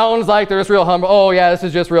it sounds like they're just real humble. Oh yeah, this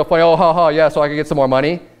is just real funny. Oh, ha, yeah, so I can get some more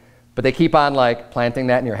money. But they keep on planting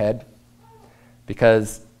that in your head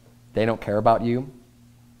because they don't care about you.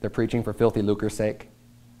 They're preaching for filthy lucre's sake,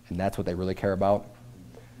 and that's what they really care about.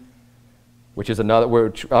 Which I'm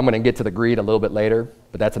going to get to the greed a little bit later,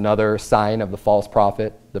 but that's another sign of the false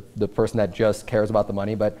prophet, the person that just cares about the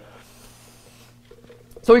money. But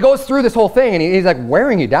so he goes through this whole thing, and he's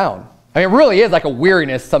wearing you down. It really is like a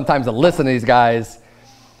weariness sometimes to listen to these guys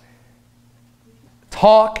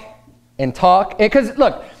talk. Because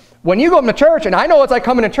look, when you go to church, and I know it's like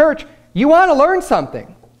coming to church, you want to learn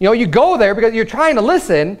something. You go there because you're trying to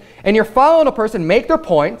listen, and you're following a person make their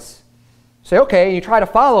points. Say, okay, and you try to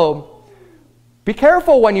follow. Be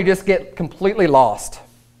careful when you just get completely lost.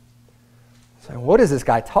 So what is this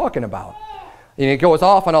guy talking about? And he goes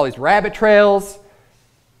off on all these rabbit trails,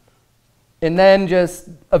 and then just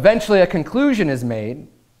eventually a conclusion is made,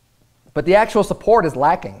 but the actual support is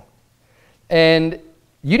lacking. And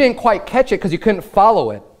you didn't quite catch it because you couldn't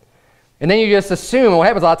follow it. And then you just assume, what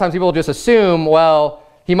happens a lot of times, people just assume, well,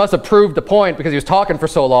 he must have proved the point because he was talking for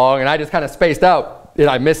so long, and I just kind of spaced out, and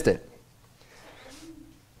I missed it.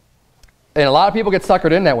 And a lot of people get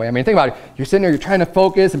suckered in that way. Think about it. You're sitting there, you're trying to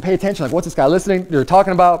focus and pay attention, what's this guy listening? You're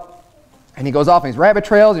talking about, and he goes off on these rabbit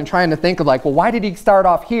trails, and trying to think of well, why did he start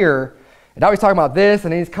off here? And now he's talking about this,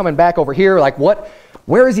 and then he's coming back over here.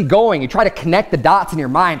 Where is he going? You try to connect the dots in your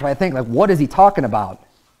mind, try to think, what is he talking about?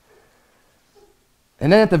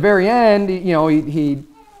 And then at the very end, he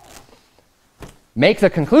makes a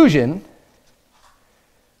conclusion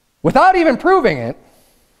without even proving it,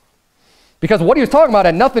 because what he was talking about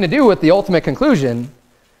had nothing to do with the ultimate conclusion.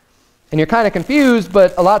 And you're kind of confused,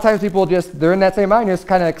 but a lot of times people they're in that same mind, just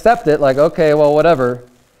kind of accept it, okay, well, whatever.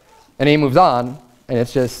 And he moves on, and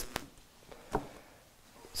it's just,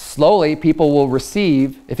 slowly people will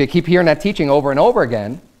receive, if you keep hearing that teaching over and over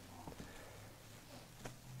again,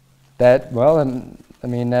 that, well,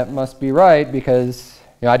 that must be right because,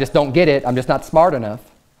 I just don't get it. I'm just not smart enough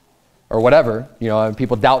or whatever, and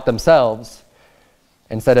people doubt themselves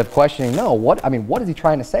instead of questioning, no, what is he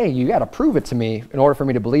trying to say? You got to prove it to me in order for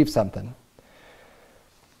me to believe something.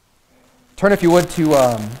 Turn, if you would, to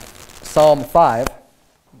Psalm 5.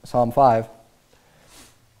 Psalm 5.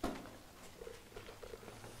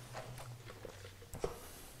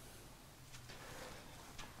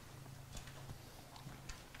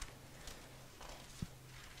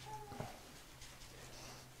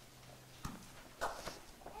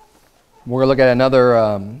 We're going to look at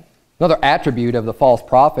another attribute of the false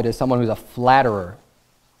prophet is someone who's a flatterer.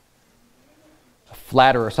 A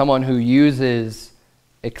flatterer, someone who uses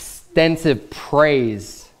extensive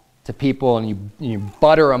praise to people, and you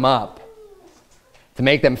butter them up to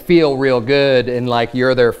make them feel real good and like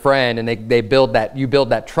you're their friend, and you build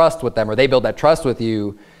that trust with them, or they build that trust with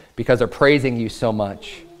you because they're praising you so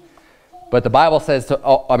much. But the Bible says,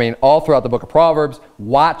 all throughout the book of Proverbs,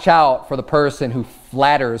 watch out for the person who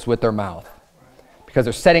flatters with their mouth. because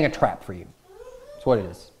they're setting a trap for you. That's what it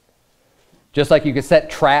is. Just like you could set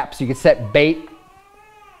traps, you could set bait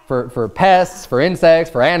for pests, for insects,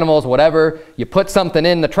 for animals, whatever. You put something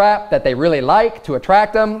in the trap that they really like to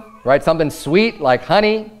attract them, right? Something sweet like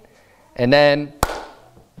honey, and then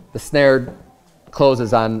the snare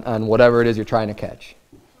closes on whatever it is you're trying to catch.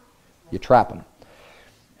 You trap them.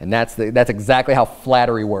 And that's exactly how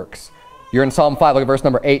flattery works. You're in Psalm 5, look at verse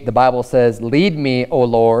number 8. The Bible says, "Lead me, O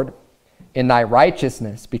Lord, in thy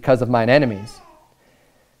righteousness because of mine enemies.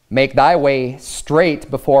 Make thy way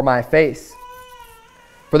straight before my face.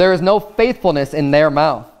 For there is no faithfulness in their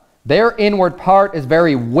mouth. Their inward part is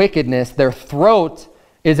very wickedness. Their throat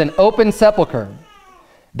is an open sepulchre.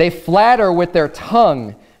 They flatter with their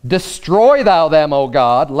tongue. Destroy thou them, O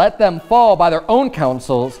God. Let them fall by their own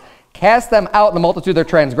counsels. Cast them out in the multitude of their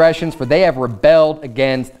transgressions, for they have rebelled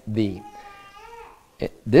against thee."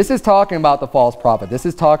 This is talking about the false prophet. This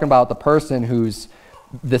is talking about the person who's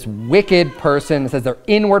this wicked person. It says their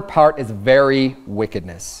inward part is very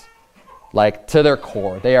wickedness. Like to their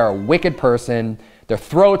core. They are a wicked person. Their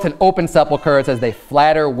throat's an open sepulchre. It says they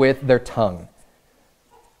flatter with their tongue.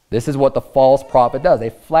 This is what the false prophet does. They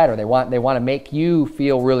flatter. They want to make you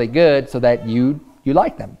feel really good so that you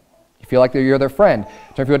like them. You feel like you're their friend.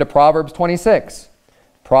 So if you go to Proverbs 26.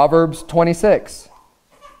 Proverbs 26.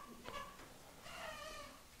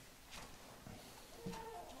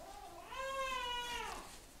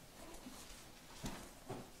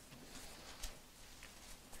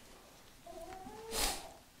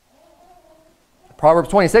 Proverbs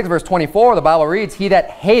 26, verse 24, the Bible reads, "He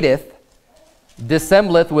that hateth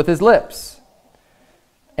dissembleth with his lips,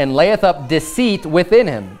 and layeth up deceit within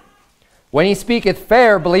him. When he speaketh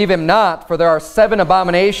fair, believe him not, for there are 7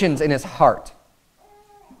 abominations in his heart,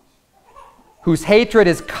 whose hatred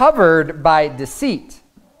is covered by deceit.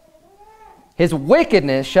 His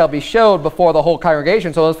wickedness shall be showed before the whole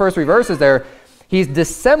congregation." So those first 3 verses there, he's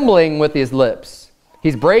dissembling with his lips.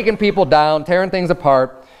 He's breaking people down, tearing things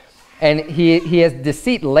apart. And he has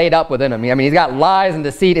deceit laid up within him. I mean, he's got lies and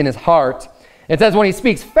deceit in his heart. It says when he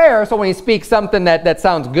speaks fair, so when he speaks something that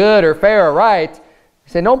sounds good or fair or right, you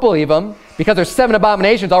say, don't believe him, because there's 7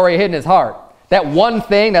 abominations already hidden in his heart. That one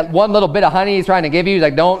thing, that one little bit of honey he's trying to give you, he's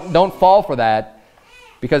like, don't fall for that,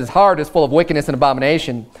 because his heart is full of wickedness and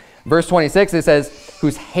abomination. Verse 26, it says,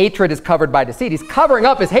 whose hatred is covered by deceit. He's covering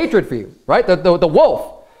up his hatred for you, right? The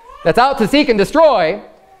wolf that's out to seek and destroy,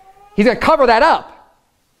 he's going to cover that up.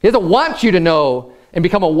 He doesn't want you to know and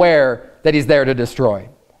become aware that he's there to destroy.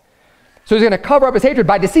 So he's going to cover up his hatred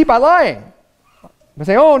by deceit, by lying. He'll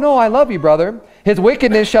say, oh no, I love you, brother. His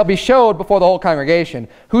wickedness shall be showed before the whole congregation.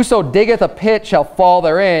 Whoso diggeth a pit shall fall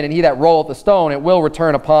therein, and he that rolleth a stone, it will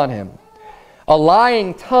return upon him. A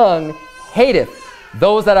lying tongue hateth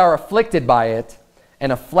those that are afflicted by it,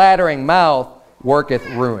 and a flattering mouth worketh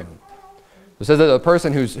ruin. It says that the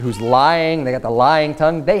person who's lying, they got the lying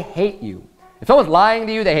tongue, they hate you. If someone's lying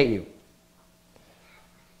to you, they hate you.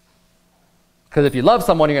 Because if you love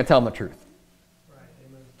someone, you're going to tell them the truth. Right,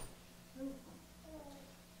 amen.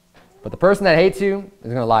 But the person that hates you is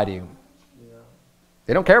going to lie to you. Yeah.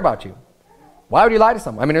 They don't care about you. Why would you lie to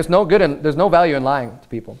someone? I mean, there's no value in lying to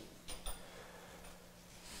people.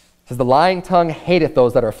 It says, the lying tongue hateth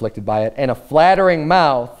those that are afflicted by it, and a flattering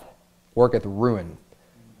mouth worketh ruin.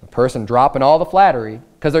 The person dropping all the flattery,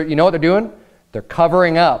 because you know what they're doing? They're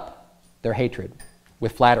covering up their hatred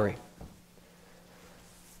with flattery.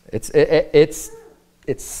 It's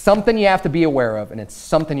something you have to be aware of, and it's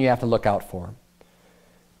something you have to look out for.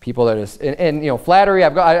 People that is, and you know, flattery,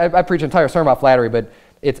 I preach an entire sermon about flattery, but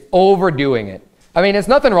it's overdoing it. I mean, it's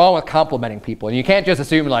nothing wrong with complimenting people, and you can't just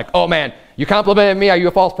assume like, oh man, you complimented me, are you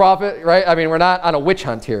a false prophet, right? I mean, we're not on a witch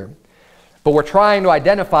hunt here, but we're trying to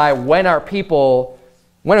identify when are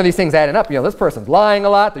these things adding up? You know, this person's lying a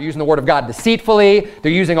lot. They're using the word of God deceitfully.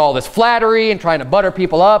 They're using all this flattery and trying to butter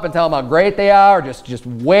people up and tell them how great they are, just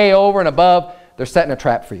way over and above. They're setting a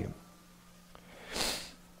trap for you.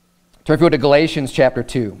 Turn to Galatians chapter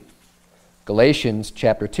 2. Galatians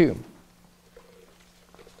chapter 2.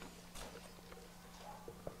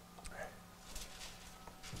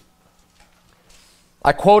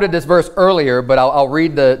 I quoted this verse earlier, but I'll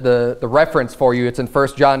read the reference for you. It's in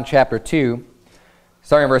 1 John chapter 2.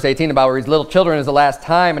 Starting in verse 18, the Bible reads, little children, is the last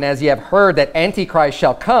time, and as ye have heard that Antichrist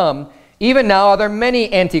shall come, even now are there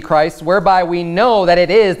many Antichrists, whereby we know that it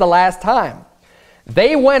is the last time.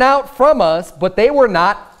 They went out from us, but they were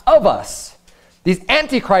not of us. These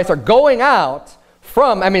Antichrists are going out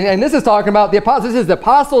from, and this is talking about the apostles. This is the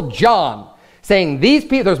Apostle John saying these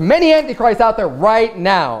people, there's many Antichrists out there right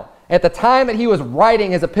now, at the time that he was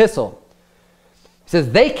writing his epistle. He says,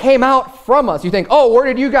 they came out from us. You think, oh, where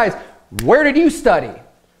did you guys Where did you study?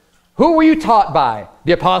 Who were you taught by?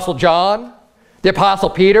 The Apostle John? The Apostle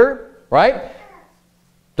Peter? Right?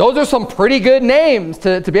 Those are some pretty good names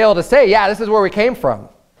to be able to say, yeah, this is where we came from.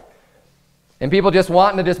 And people just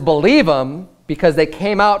wanting to just believe them because they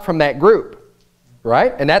came out from that group.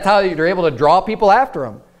 Right? And that's how you're able to draw people after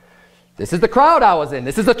them. This is the crowd I was in.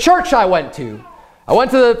 This is the church I went to. I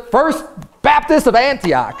went to the First Baptist of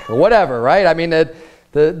Antioch or whatever, right? I mean,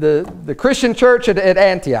 the Christian church at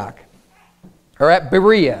Antioch or at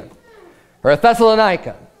Berea or at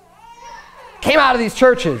Thessalonica. Came out of these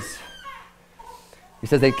churches. He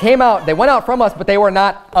says they went out from us, but they were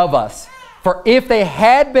not of us. For if they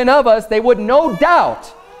had been of us, they would no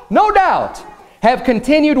doubt, have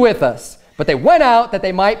continued with us. But they went out that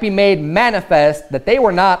they might be made manifest that they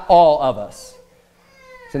were not all of us.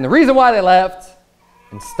 And the reason why they left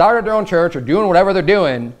and started their own church or doing whatever they're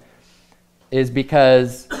doing is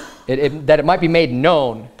because that it might be made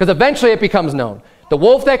known. Because eventually it becomes known. The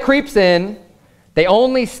wolf that creeps in, they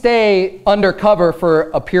only stay undercover for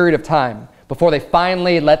a period of time before they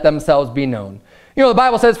finally let themselves be known. You know, the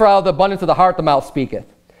Bible says, for out of the abundance of the heart the mouth speaketh.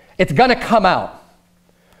 It's going to come out.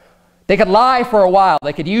 They could lie for a while.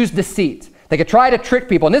 They could use deceit. They could try to trick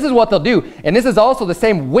people. And this is what they'll do. And this is also the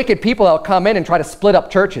same wicked people that will come in and try to split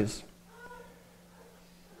up churches.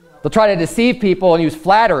 They'll try to deceive people and use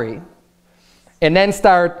flattery and then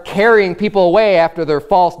start carrying people away after their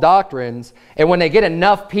false doctrines. And when they get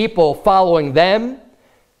enough people following them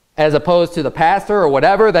as opposed to the pastor or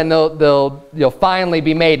whatever, then they'll finally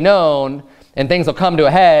be made known and things will come to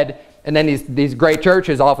a head. And then these great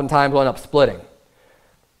churches oftentimes will end up splitting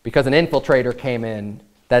because an infiltrator came in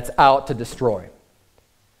that's out to destroy.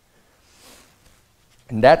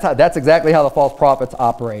 And that's exactly how the false prophets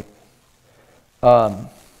operate. So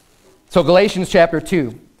Galatians chapter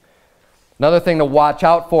 2. Another thing to watch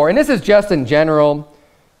out for, and this is just in general,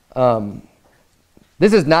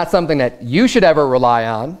 this is not something that you should ever rely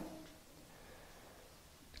on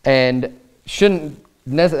and shouldn't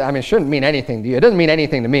mean anything to you. It doesn't mean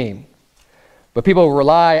anything to me. But people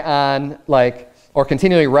rely on or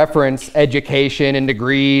continually reference education and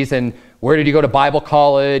degrees and where did you go to Bible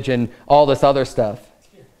college and all this other stuff.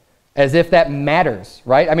 As if that matters,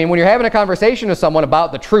 right? I mean, when you're having a conversation with someone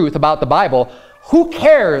about the truth, about the Bible, who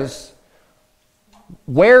cares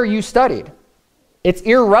where you studied? It's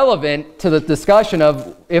irrelevant to the discussion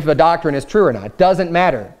of if a doctrine is true or not. It doesn't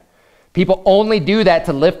matter. People only do that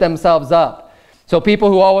to lift themselves up. So people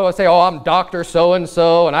who always say, oh, I'm Dr.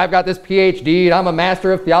 So-and-so, and I've got this PhD, and I'm a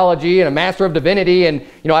master of theology, and a master of divinity, and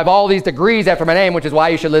I have all these degrees after my name, which is why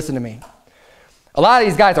you should listen to me. A lot of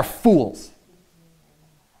these guys are fools.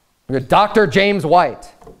 Dr. James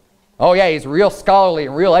White. Oh yeah, he's real scholarly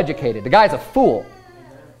and real educated. The guy's a fool.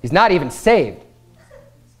 He's not even saved.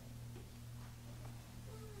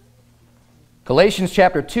 Galatians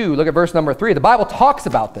chapter 2, look at verse number 3. The Bible talks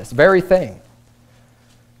about this very thing.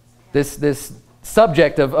 This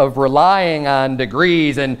subject of relying on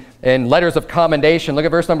degrees and letters of commendation. Look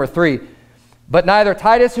at verse number 3. But neither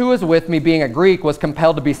Titus, who was with me, being a Greek, was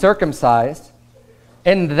compelled to be circumcised,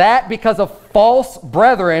 and that because of false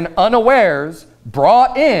brethren unawares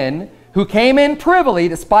brought in, who came in privily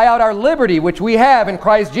to spy out our liberty which we have in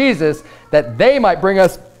Christ Jesus, that they might bring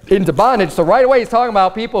us into bondage. So right away he's talking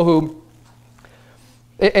about people who,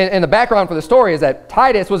 and the background for the story is that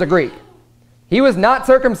Titus was a Greek. He was not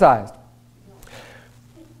circumcised.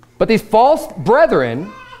 But these false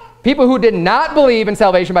brethren, people who did not believe in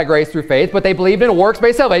salvation by grace through faith, but they believed in a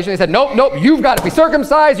works-based salvation, they said, nope, you've got to be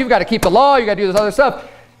circumcised, you've got to keep the law, you've got to do this other stuff.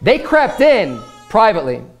 They crept in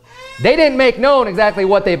privately. They didn't make known exactly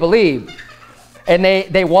what they believed. And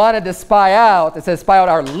they wanted to spy out, it says spy out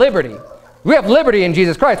our liberty. We have liberty in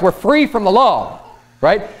Jesus Christ. We're free from the law,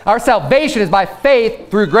 right? Our salvation is by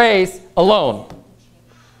faith through grace alone.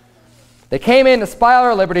 They came in to spy out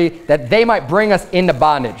our liberty that they might bring us into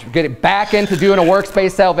bondage, get it back into doing a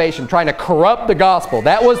works-based salvation, trying to corrupt the gospel.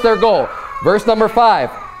 That was their goal. Verse number 5.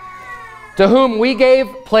 To whom we gave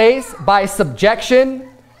place by subjection,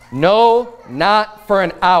 no, not for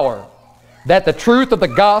an hour, that the truth of the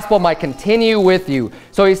gospel might continue with you.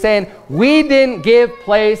 So he's saying, we didn't give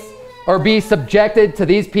place or be subjected to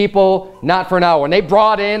these people, not for an hour. When they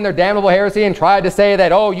brought in their damnable heresy and tried to say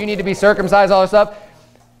that, oh, you need to be circumcised, all this stuff,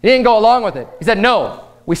 he didn't go along with it. He said, no,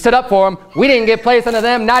 we stood up for them. We didn't give place unto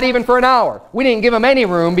them, not even for an hour. We didn't give them any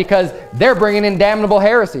room because they're bringing in damnable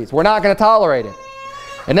heresies. We're not going to tolerate it.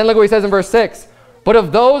 And then look what he says in verse 6. But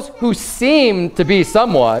of those who seem to be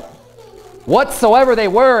somewhat, whatsoever they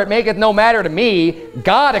were, it maketh no matter to me.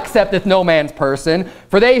 God accepteth no man's person.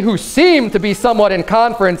 For they who seem to be somewhat in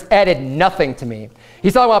conference added nothing to me.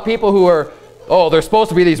 He's talking about people who are oh, there's supposed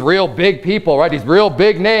to be these real big people, right? These real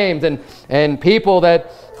big names and people he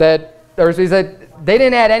said, they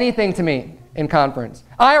didn't add anything to me in conference.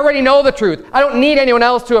 I already know the truth. I don't need anyone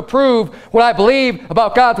else to approve what I believe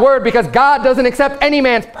about God's word, because God doesn't accept any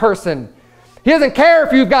man's person. He doesn't care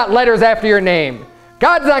if you've got letters after your name.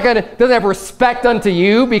 God's doesn't have respect unto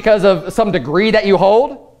you because of some degree that you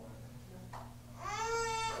hold.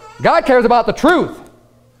 God cares about the truth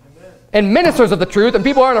and ministers of the truth, and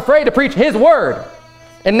people aren't afraid to preach his word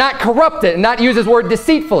and not corrupt it and not use his word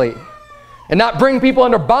deceitfully and not bring people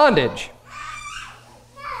under bondage.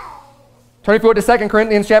 Turn if you would to 2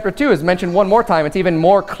 Corinthians chapter 2 is mentioned one more time. It's even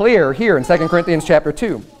more clear here in 2 Corinthians chapter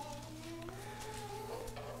 2.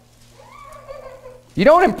 You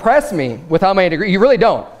don't impress me with how many degrees. You really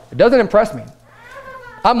don't. It doesn't impress me.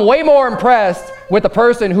 I'm way more impressed with the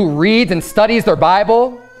person who reads and studies their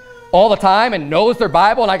Bible all the time and knows their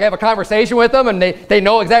Bible, and I can have a conversation with them and they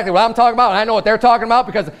know exactly what I'm talking about and I know what they're talking about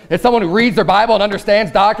because it's someone who reads their Bible and understands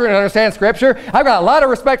doctrine and understands Scripture. I've got a lot of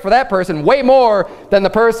respect for that person, way more than the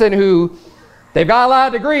person who they've got a lot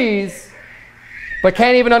of degrees but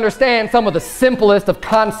can't even understand some of the simplest of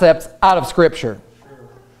concepts out of Scripture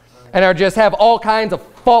and are just have all kinds of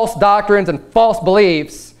false doctrines and false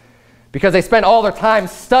beliefs because they spend all their time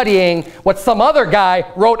studying what some other guy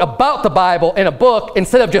wrote about the Bible in a book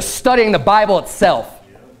instead of just studying the Bible itself.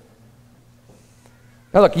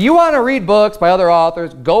 Now look, you want to read books by other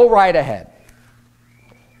authors, go right ahead.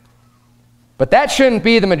 But that shouldn't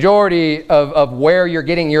be the majority of where you're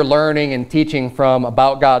getting your learning and teaching from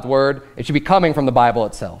about God's Word. It should be coming from the Bible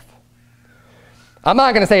itself. I'm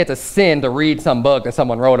not going to say it's a sin to read some book that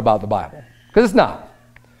someone wrote about the Bible, because it's not.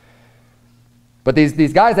 But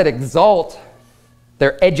these guys that exalt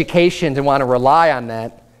their educations and want to rely on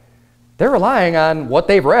that, they're relying on what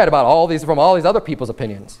they've read about from all these other people's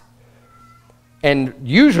opinions. And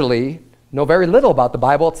usually know very little about the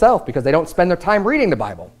Bible itself because they don't spend their time reading the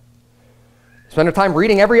Bible. They spend their time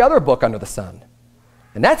reading every other book under the sun.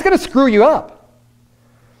 And that's going to screw you up.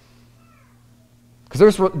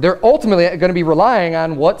 Because they're ultimately going to be relying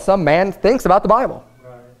on what some man thinks about the Bible.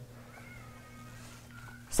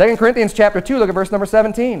 2 Corinthians chapter 2, look at verse number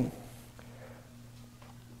 17.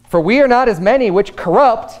 For we are not as many which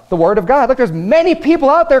corrupt the word of God. Look, there's many people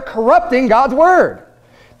out there corrupting God's word.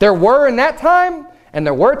 There were in that time, and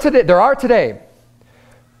there are today.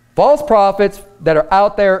 False prophets that are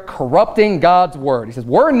out there corrupting God's word. He says,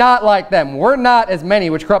 we're not like them. We're not as many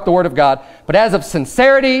which corrupt the word of God, but as of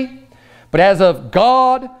sincerity, but as of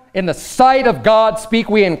God, in the sight of God speak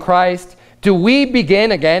we in Christ. Do we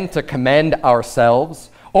begin again to commend ourselves?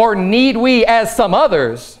 Or need we, as some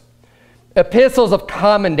others, epistles of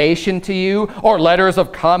commendation to you or letters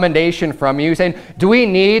of commendation from you? Saying, do we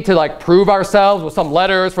need to prove ourselves with some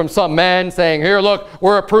letters from some men saying, here, look,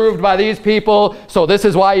 we're approved by these people, so this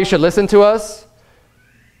is why you should listen to us?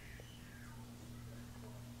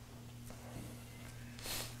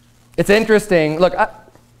 It's interesting. Look,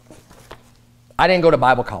 I didn't go to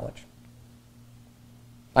Bible college.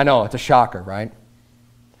 I know, it's a shocker, right?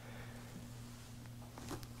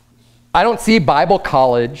 I don't see Bible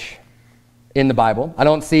college in the Bible. I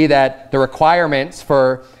don't see that the requirements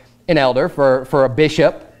for an elder, for a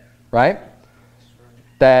bishop, right,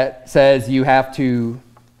 that says you have to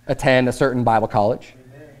attend a certain Bible college.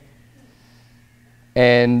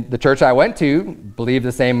 And the church I went to believed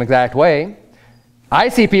the same exact way. I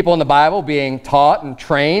see people in the Bible being taught and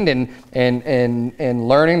trained and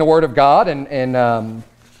learning the Word of God and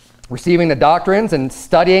receiving the doctrines and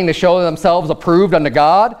studying to show themselves approved unto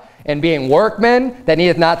God, and being workmen that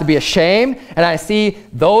needeth not to be ashamed. And I see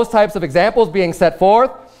those types of examples being set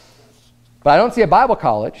forth, but I don't see a Bible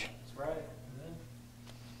college. That's right.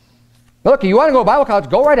 Look, you want to go to Bible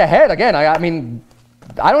college, go right ahead. Again, I mean,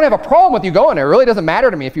 I don't have a problem with you going there. It really doesn't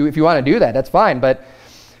matter to me if you want to do that. That's fine. But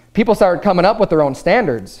people started coming up with their own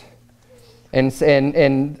standards. And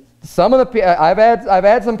some of the I've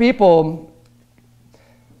had some people,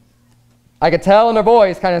 I could tell in their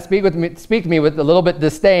voice kind of speak to me with a little bit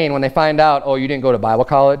disdain when they find out, oh, you didn't go to Bible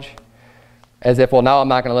college? As if, well, now I'm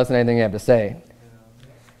not going to listen to anything you have to say.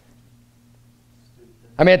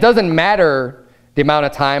 I mean, it doesn't matter the amount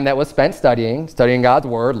of time that was spent studying God's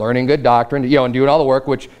Word, learning good doctrine, and doing all the work,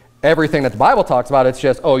 which everything that the Bible talks about, it's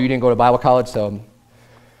just, oh, you didn't go to Bible college, so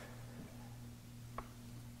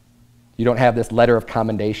you don't have this letter of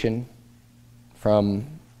commendation from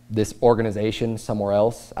this organization somewhere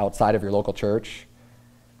else outside of your local church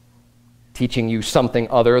teaching you something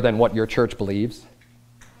other than what your church believes,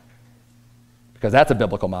 because that's a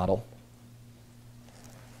biblical model.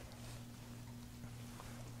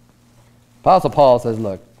 Apostle Paul says,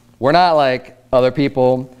 look, we're not like other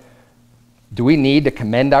people. do we need to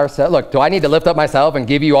commend ourselves? Look, do I need to lift up myself and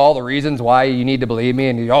give you all the reasons why you need to believe me?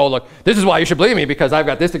 And oh, look, this is why you should believe me because I've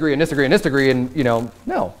got this degree and this degree and this degree. And,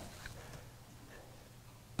 no.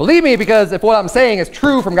 Believe me because if what I'm saying is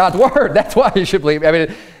true from God's word, that's why you should believe me. I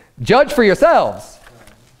mean, judge for yourselves.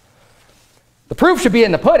 The proof should be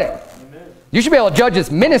in the pudding. Amen. You should be able to judge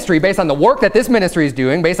this ministry based on the work that this ministry is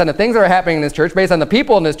doing, based on the things that are happening in this church, based on the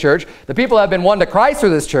people in this church, the people that have been won to Christ through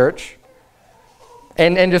this church.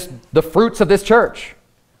 And just the fruits of this church.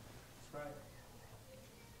 Right.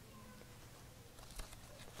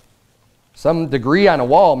 Some degree on a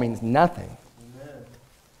wall means nothing. Amen.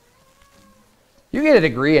 You get a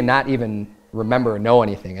degree and not even remember or know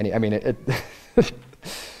anything. I mean,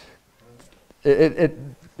 it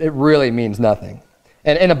really means nothing.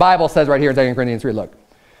 And the Bible says right here in 2 Corinthians 3, look,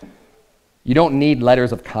 you don't need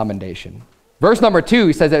letters of commendation. Verse number 2,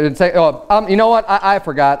 he says, you know what? I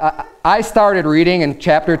forgot. I started reading in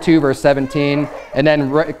chapter 2, verse 17, and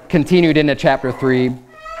then continued into chapter 3.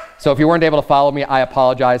 So if you weren't able to follow me, I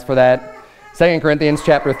apologize for that. 2 Corinthians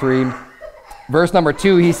chapter 3, verse number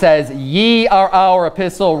 2, he says, ye are our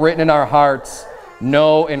epistle written in our hearts,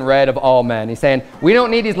 know and read of all men. He's saying, we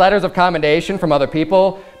don't need these letters of commendation from other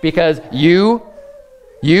people because you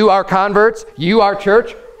are converts, you are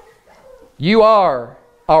church, you are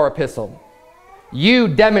our epistle. You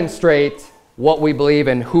demonstrate what we believe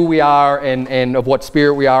and who we are and of what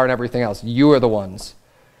spirit we are and everything else. You are the ones.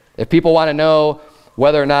 If people want to know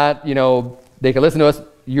whether or not, they can listen to us,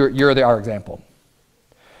 you're our example.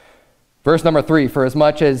 Verse number 3, for as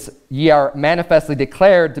much as ye are manifestly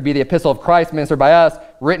declared to be the epistle of Christ ministered by us,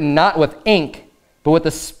 written not with ink, but with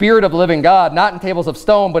the Spirit of the living God, not in tables of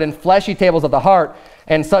stone, but in fleshy tables of the heart.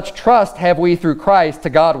 And such trust have we through Christ to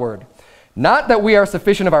Godward. Not that we are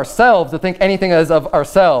sufficient of ourselves to think anything as of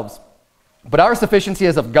ourselves, but our sufficiency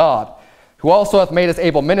is of God, who also hath made us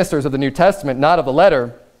able ministers of the New Testament, not of the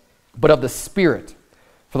letter, but of the Spirit.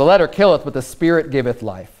 For the letter killeth, but the Spirit giveth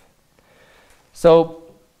life. So,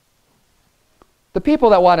 the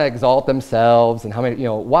people that want to exalt themselves and how many,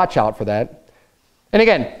 watch out for that. And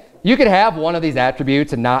again, you could have one of these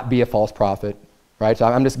attributes and not be a false prophet, right? So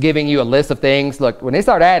I'm just giving you a list of things. Look, when they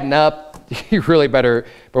start adding up, you really better,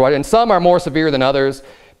 and some are more severe than others.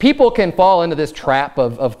 People can fall into this trap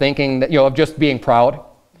of thinking that, of just being proud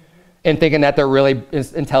and thinking that they're really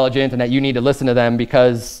intelligent and that you need to listen to them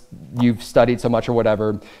because you've studied so much or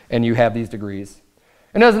whatever and you have these degrees.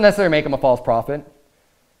 It doesn't necessarily make them a false prophet,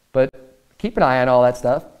 but keep an eye on all that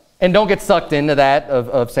stuff. And don't get sucked into that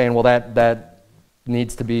of saying, well, that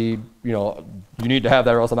needs to be, you need to have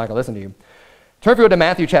that or else I'm not going to listen to you. Turn to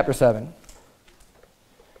Matthew chapter 7.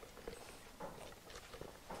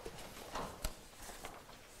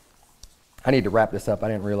 I need to wrap this up. I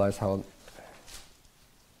didn't realize how...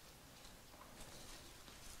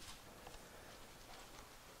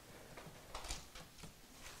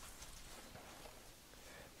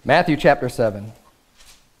 Matthew chapter 7.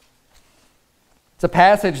 It's a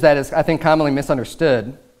passage that is, I think, commonly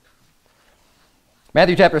misunderstood.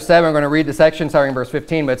 Matthew chapter 7, we're going to read the section starting in verse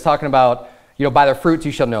 15, but it's talking about, by their fruits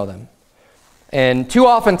you shall know them. And too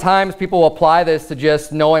often times people will apply this to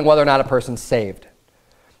just knowing whether or not a person's saved.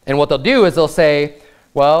 And what they'll do is they'll say,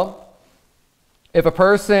 well, if a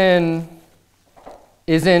person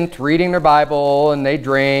isn't reading their Bible and they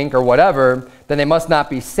drink or whatever, then they must not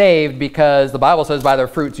be saved because the Bible says by their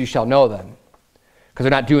fruits you shall know them. Because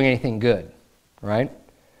they're not doing anything good, right?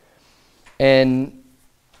 And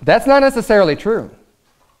that's not necessarily true.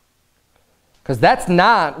 Because that's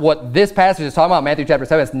not what this passage is talking about, Matthew chapter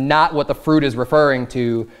 7. It's not what the fruit is referring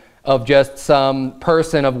to of just some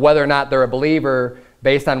person of whether or not they're a believer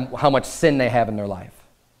based on how much sin they have in their life.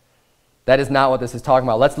 That is not what this is talking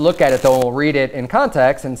about. Let's look at it, though, and we'll read it in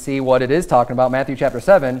context and see what it is talking about. Matthew chapter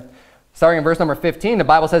 7, starting in verse number 15, the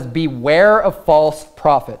Bible says, beware of false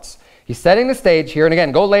prophets. He's setting the stage here. And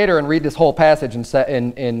again, go later and read this whole passage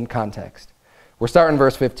in context. We're starting in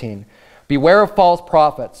verse 15. Beware of false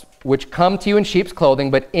prophets, which come to you in sheep's clothing,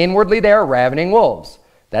 but inwardly they are ravening wolves.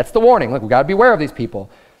 That's the warning. Look, we've got to beware of these people.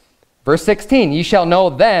 Verse 16, ye shall know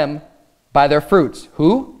them by their fruits.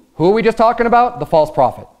 Who? Who are we just talking about? The false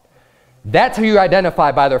prophet. That's who you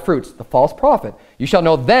identify by their fruits, the false prophet. You shall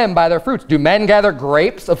know them by their fruits. Do men gather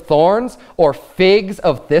grapes of thorns or figs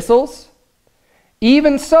of thistles?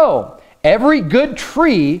 Even so, every good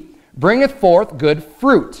tree bringeth forth good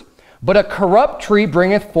fruit, but a corrupt tree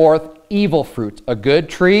bringeth forth evil fruit. A good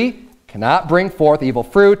tree cannot bring forth evil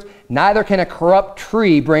fruit, neither can a corrupt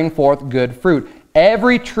tree bring forth good fruit.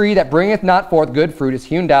 Every tree that bringeth not forth good fruit is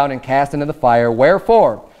hewn down and cast into the fire.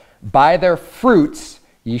 Wherefore, by their fruits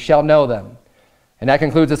ye shall know them. And that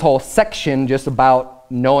concludes this whole section just about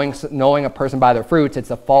knowing a person by their fruits,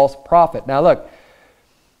 it's a false prophet. Now look,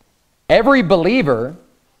 every believer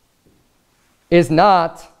is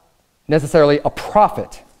not necessarily a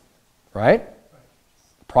prophet, right?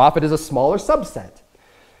 A prophet is a smaller subset.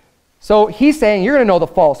 So he's saying you're going to know the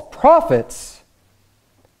false prophets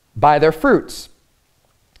by their fruits.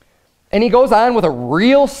 And he goes on with a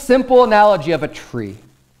real simple analogy of a tree.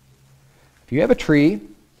 If you have a tree,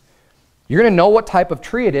 you're going to know what type of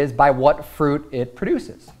tree it is by what fruit it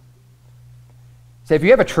produces. So if you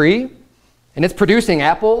have a tree and it's producing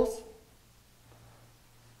apples,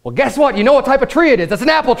 well, guess what? You know what type of tree it is. It's an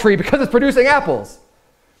apple tree because it's producing apples.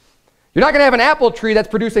 You're not going to have an apple tree that's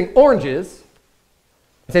producing oranges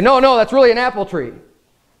and say, no, that's really an apple tree,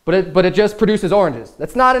 but it just produces oranges.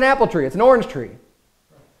 That's not an apple tree. It's an orange tree.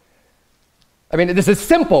 I mean, this is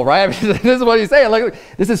simple, right? I mean, this is what he's saying. Like,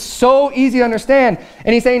 this is so easy to understand.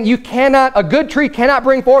 And he's saying a good tree cannot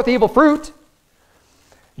bring forth evil fruit,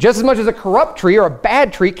 just as much as a corrupt tree or a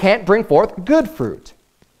bad tree can't bring forth good fruit.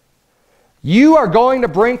 You are going to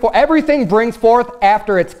bring forth, everything brings forth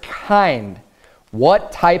after its kind,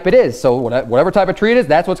 what type it is. So whatever type of tree it is,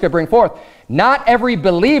 that's what's going to bring forth. Not every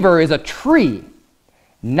believer is a tree.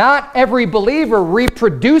 Not every believer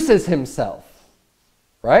reproduces himself,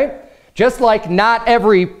 right? Just like not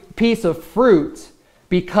every piece of fruit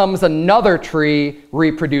becomes another tree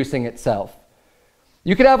reproducing itself.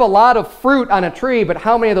 You could have a lot of fruit on a tree, but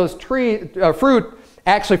how many of those fruit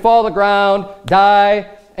actually fall to the ground,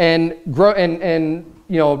 die, and grow and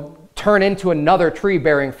turn into another tree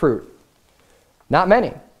bearing fruit? Not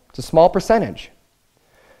many. It's a small percentage.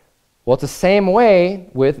 Well, it's the same way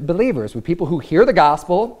with believers, with people who hear the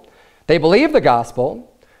gospel, they believe the gospel.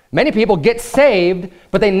 Many people get saved,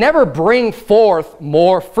 but they never bring forth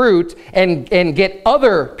more fruit and get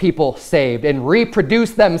other people saved and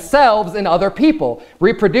reproduce themselves in other people.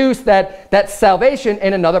 Reproduce that salvation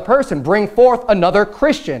in another person. Bring forth another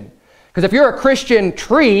Christian. Because if you're a Christian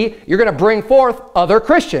tree, you're going to bring forth other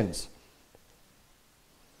Christians.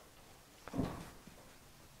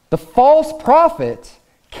 The false prophet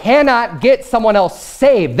cannot get someone else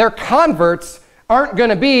saved. Their converts aren't going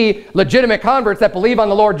to be legitimate converts that believe on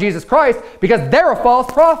the Lord Jesus Christ because they're a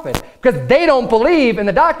false prophet. Because they don't believe in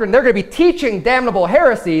the doctrine. They're going to be teaching damnable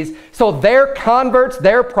heresies. So their converts,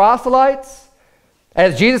 their proselytes,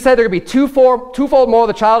 as Jesus said, they're going to be twofold more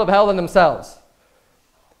the child of hell than themselves.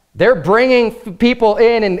 They're bringing people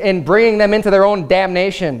in and bringing them into their own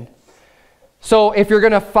damnation. So if you're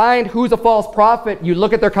going to find who's a false prophet, you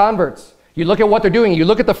look at their converts. You look at what they're doing. You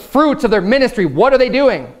look at the fruits of their ministry. What are they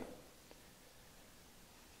doing?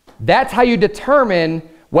 That's how you determine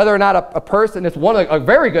whether or not a person, it's a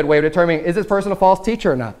very good way of determining, is this person a false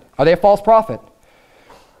teacher or not? Are they a false prophet?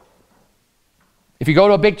 If you go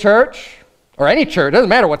to a big church, or any church, it doesn't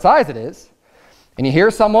matter what size it is, and you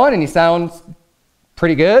hear someone and he sounds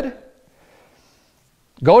pretty good,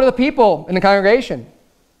 go to the people in the congregation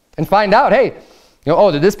and find out, hey,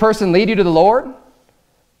 did this person lead you to the Lord?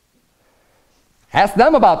 Ask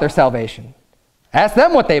them about their salvation. Ask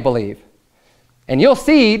them what they believe. And you'll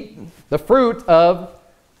see the fruit of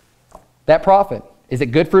that prophet. Is it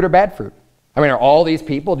good fruit or bad fruit? I mean, are all these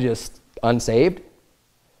people just unsaved?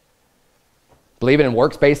 Believing in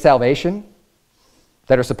works-based salvation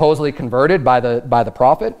that are supposedly converted by the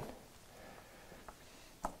prophet?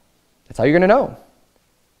 That's how you're going to know.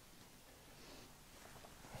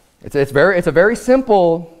 It's a very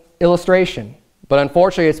simple illustration, but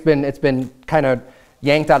unfortunately it's been kind of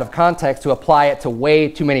yanked out of context to apply it to way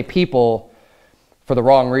too many people for the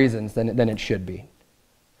wrong reasons than it should be.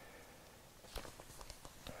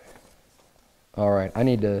 All right,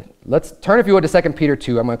 let's turn, if you would, to 2 Peter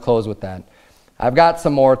 2. I'm going to close with that. I've got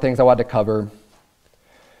some more things I wanted to cover.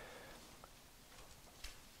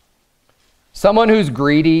 Someone who's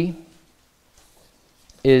greedy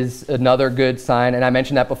is another good sign, and I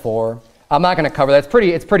mentioned that before. I'm not going to cover that.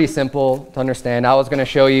 It's pretty simple to understand. I was going to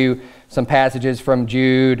show you some passages from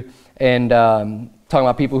Jude and talking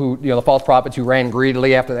about people who, the false prophets who ran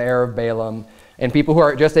greedily after the error of Balaam, and people who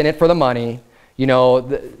are just in it for the money.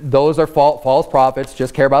 Those are false prophets,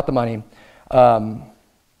 just care about the money. But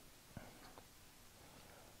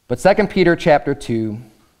 2 Peter chapter 2,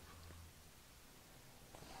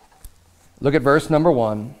 look at verse number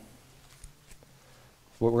 1.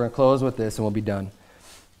 We're going to close with this and we'll be done.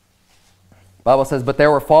 The Bible says, "But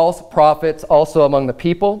there were false prophets also among the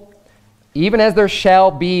people, even as there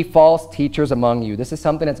shall be false teachers among you." This is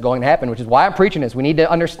something that's going to happen, which is why I'm preaching this. We need to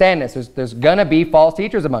understand this. There's going to be false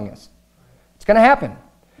teachers among us. It's going to happen.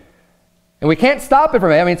 And we can't stop it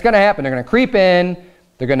from it. I mean, it's going to happen. They're going to creep in.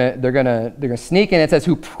 They're going to sneak in. It says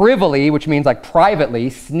who privily, which means like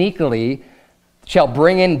privately, sneakily, shall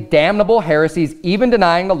bring in damnable heresies, even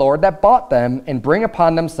denying the Lord that bought them, and bring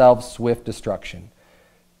upon themselves swift destruction.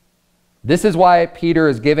 This is why Peter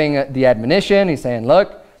is giving the admonition. He's saying, look,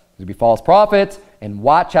 there's going to be false prophets, and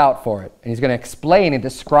watch out for it. And he's going to explain and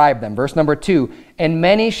describe them. Verse number 2, and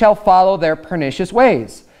many shall follow their pernicious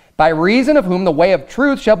ways, by reason of whom the way of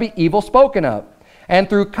truth shall be evil spoken of. And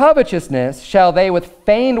through covetousness shall they with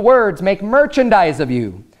feigned words make merchandise of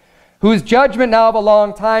you, whose judgment now of a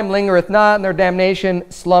long time lingereth not, and their damnation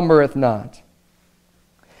slumbereth not.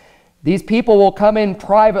 These people will come in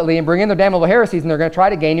privately and bring in their damnable heresies, and they're going to try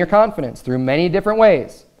to gain your confidence through many different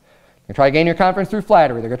ways. They're going to try to gain your confidence through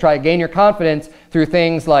flattery. They're going to try to gain your confidence through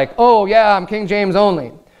things like, oh yeah, I'm King James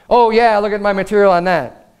only. Oh yeah, look at my material on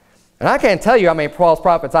that. And I can't tell you how many false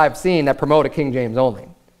prophets I've seen that promote a King James only. I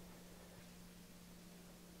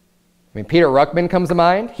mean, Peter Ruckman comes to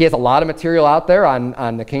mind. He has a lot of material out there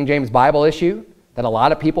on the King James Bible issue that a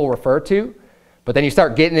lot of people refer to. But then you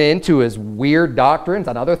start getting into his weird doctrines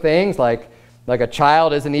on other things, like a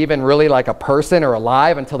child isn't even really like a person or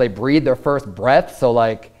alive until they breathe their first breath. So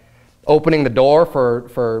like opening the door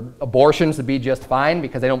for abortions to be just fine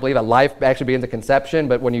because they don't believe that life actually begins at conception,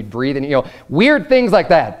 but when you breathe in, weird things like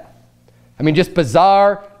that. I mean, just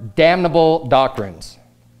bizarre, damnable doctrines.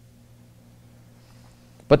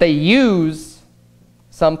 But they use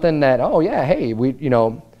something that, oh yeah, hey, we've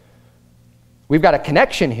got a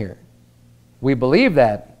connection here. We believe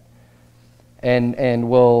that. And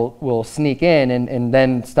we'll sneak in and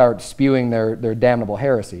then start spewing their damnable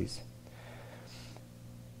heresies.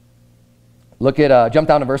 Look at, jump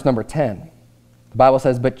down to verse number 10. The Bible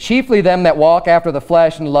says, but chiefly them that walk after the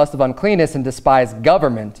flesh and the lust of uncleanness and despise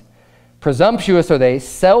government, presumptuous are they,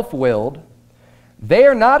 self-willed. They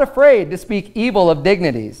are not afraid to speak evil of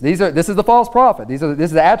dignities. This is the false prophet. This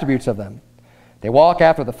is the attributes of them. They walk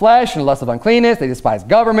after the flesh and the lust of uncleanness. They despise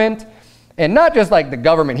government. And not just like the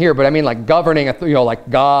government here, but I mean like governing,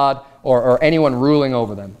 like God or anyone ruling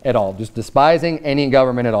over them at all. Just despising any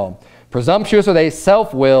government at all. Presumptuous are they,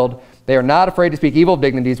 self-willed. They are not afraid to speak evil of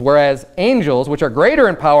dignities, whereas angels, which are greater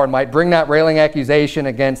in power and might, bring not railing accusation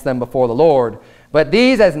against them before the Lord. But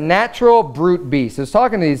these as natural brute beasts. So it's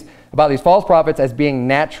talking about these false prophets as being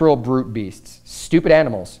natural brute beasts, stupid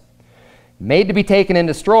animals, made to be taken and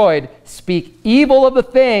destroyed, speak evil of the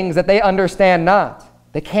things that they understand not.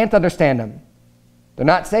 They can't understand them. They're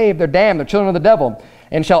not saved, they're damned, they're children of the devil,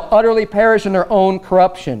 and shall utterly perish in their own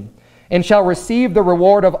corruption, and shall receive the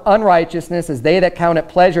reward of unrighteousness as they that count it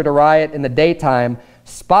pleasure to riot in the daytime.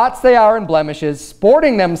 Spots they are and blemishes,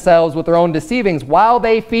 sporting themselves with their own deceivings while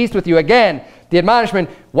they feast with you. Again, the admonishment,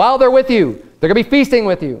 while they're with you, they're going to be feasting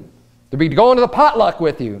with you. They'll be going to the potluck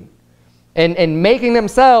with you and making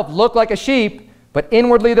themselves look like a sheep, but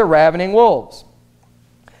inwardly they're ravening wolves.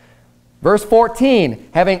 Verse 14,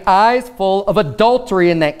 having eyes full of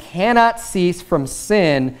adultery and that cannot cease from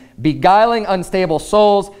sin, beguiling unstable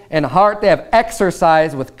souls, and heart they have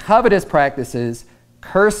exercised with covetous practices,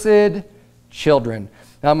 cursed children.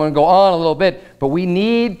 Now I'm going to go on a little bit, but we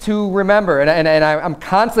need to remember, and I'm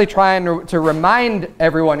constantly trying to remind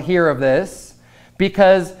everyone here of this,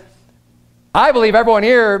 because I believe everyone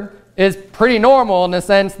here is pretty normal in the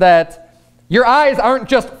sense that your eyes aren't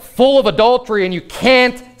just full of adultery and you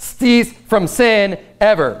can't cease from sin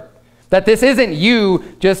ever. That this isn't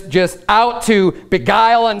you just out to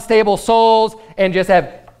beguile unstable souls and just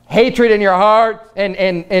have hatred in your heart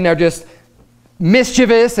and are just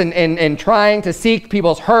mischievous and trying to seek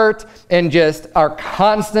people's hurt and just are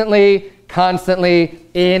constantly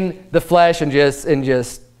in the flesh and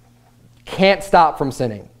just can't stop from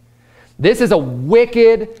sinning. This is a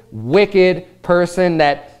wicked, wicked person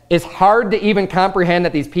that is hard to even comprehend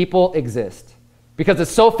that these people exist because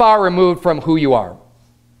it's so far removed from who you are,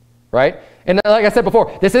 right? And like I said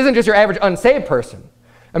before, this isn't just your average unsaved person.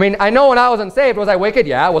 I mean, I know when I was unsaved, was I wicked?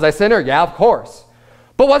 Yeah. Was I a sinner? Yeah, of course.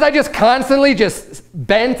 But was I just constantly just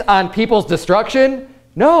bent on people's destruction?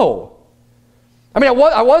 No. I mean,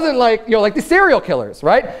 I wasn't like, like the serial killers,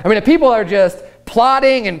 right? I mean, if people are just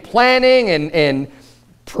plotting and planning and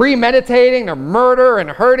premeditating their murder and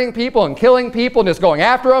hurting people and killing people and just going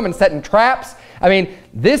after them and setting traps. I mean,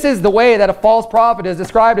 this is the way that a false prophet is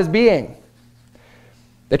described as being.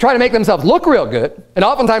 They try to make themselves look real good. And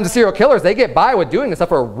oftentimes the serial killers, they get by with doing this stuff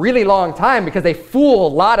for a really long time because they fool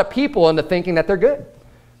a lot of people into thinking that they're good,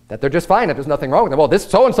 that they're just fine, that there's nothing wrong with them. Well, this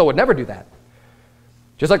so-and-so would never do that.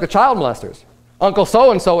 Just like the child molesters. Uncle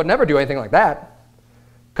so-and-so would never do anything like that.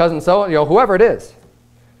 Cousin so, whoever it is.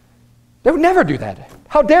 They would never do that.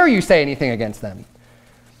 How dare you say anything against them?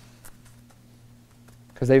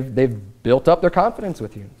 Because they've built up their confidence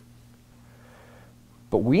with you.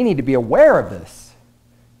 But we need to be aware of this.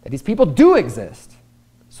 that these people do exist,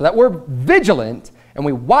 so that we're vigilant and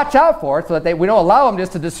we watch out for it, so that we don't allow them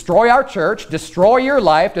just to destroy our church, destroy your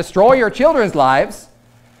life, destroy your children's lives,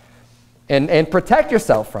 and protect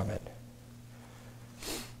yourself from it.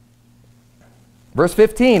 Verse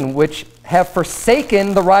 15, which have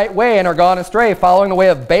forsaken the right way and are gone astray, following the way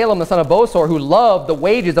of Balaam the son of Bosor, who loved the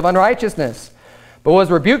wages of unrighteousness, but was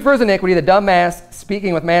rebuked for his iniquity. The dumb ass,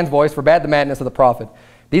 speaking with man's voice, forbade the madness of the prophet.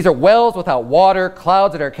 These are wells without water,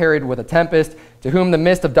 clouds that are carried with a tempest, to whom the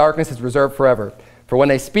mist of darkness is reserved forever. For when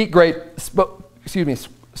they speak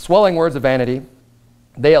swelling words of vanity,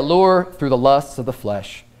 they allure through the lusts of the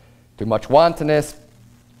flesh. Through much wantonness,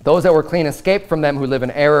 those that were clean escaped from them who live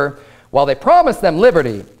in error. While they promise them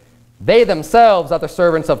liberty, they themselves are the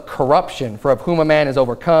servants of corruption, for of whom a man is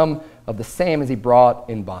overcome, of the same is he brought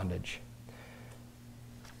in bondage.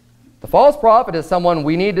 The false prophet is someone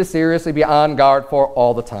we need to seriously be on guard for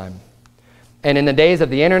all the time. And in the days of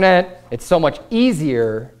the internet, it's so much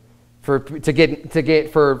easier for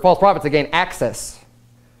false prophets to gain access,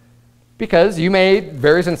 because you may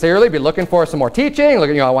very sincerely be looking for some more teaching. Look,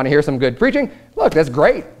 I want to hear some good preaching. Look, that's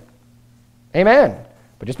great. Amen.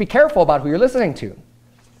 But just be careful about who you're listening to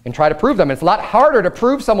and try to prove them. It's a lot harder to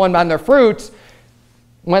prove someone on their fruits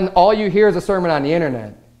when all you hear is a sermon on the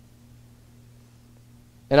internet.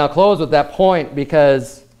 And I'll close with that point,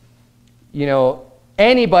 because,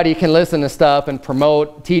 anybody can listen to stuff and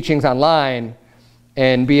promote teachings online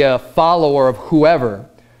and be a follower of whoever.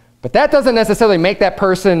 But that doesn't necessarily make that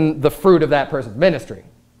person the fruit of that person's ministry,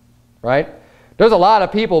 right? There's a lot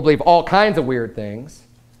of people who believe all kinds of weird things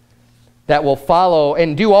that will follow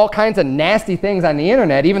and do all kinds of nasty things on the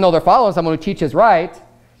internet, even though they're following someone who teaches right,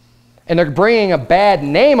 and they're bringing a bad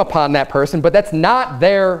name upon that person, but that's not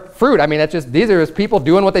their fruit. I mean, these are just people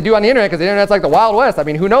doing what they do on the internet, because the internet's like the Wild West. I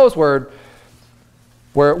mean, who knows where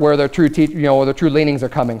their true where their true leanings are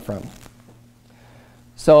coming from.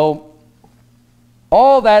 So,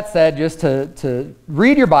 all that said, just to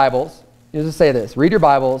read your Bibles, just to say this, read your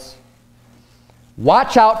Bibles,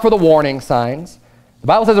 watch out for the warning signs. The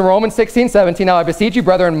Bible says in Romans 16:17, now I beseech you,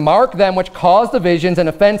 brethren, mark them which cause divisions and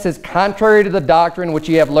offenses contrary to the doctrine which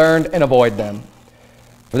ye have learned, and avoid them.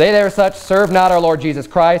 For they that are such serve not our Lord Jesus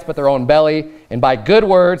Christ, but their own belly, and by good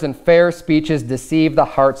words and fair speeches deceive the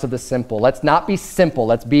hearts of the simple. Let's not be simple.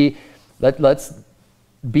 Let's be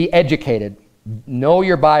educated. Know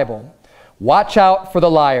your Bible. Watch out for the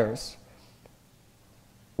liars.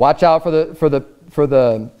 Watch out for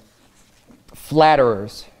the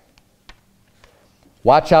flatterers.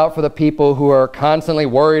 Watch out for the people who are constantly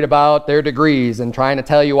worried about their degrees and trying to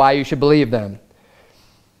tell you why you should believe them.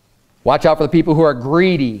 Watch out for the people who are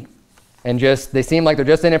greedy and they seem like they're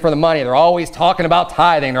just in it for the money. They're always talking about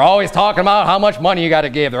tithing. They're always talking about how much money you got to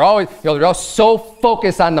give. They're always, they're all so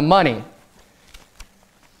focused on the money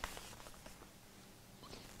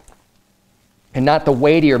and not the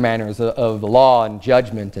weightier manners of the law and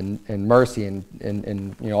judgment and mercy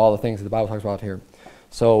and all the things that the Bible talks about here.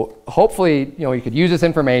 So hopefully, you could use this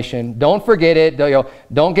information. Don't forget it.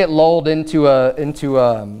 Don't get lulled into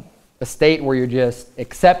a state where you're just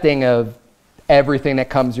accepting of everything that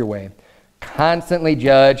comes your way. Constantly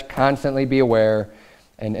judge, constantly be aware,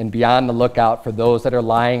 and be on the lookout for those that are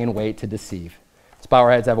lying in wait to deceive. Let's bow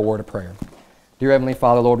our heads, have a word of prayer. Dear Heavenly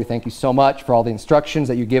Father, Lord, we thank you so much for all the instructions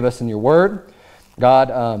that you give us in your word.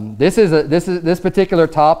 God, this particular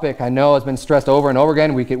topic I know has been stressed over and over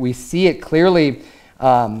again. We see it clearly,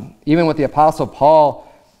 even with the Apostle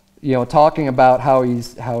Paul, talking about how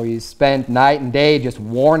he's spent night and day just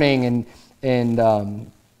warning and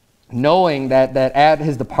knowing that at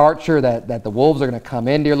his departure that the wolves are going to come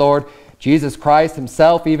in, dear Lord. Jesus Christ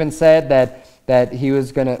himself even said that when he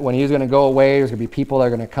was going to go away, there's going to be people that are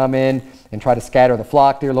going to come in and try to scatter the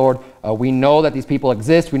flock, dear Lord. We know that these people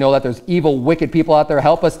exist. We know that there's evil, wicked people out there.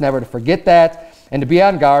 Help us never to forget that and to be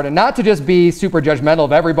on guard and not to just be super judgmental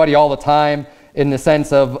of everybody all the time in the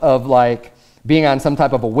sense of like being on some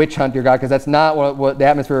type of a witch hunt, dear God, because that's not what the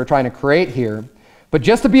atmosphere we're trying to create here. But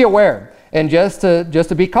just to be aware and just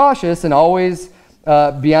to be cautious and always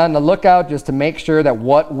be on the lookout, just to make sure that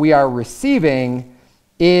what we are receiving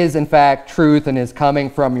is in fact truth and is coming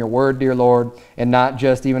from your word, dear Lord, and not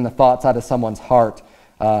just even the thoughts out of someone's heart.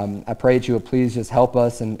 I pray that you would please just help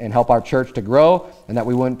us and help our church to grow, and that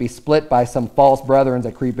we wouldn't be split by some false brethren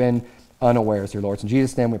that creep in unawares, dear Lord. In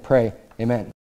Jesus' name we pray, amen.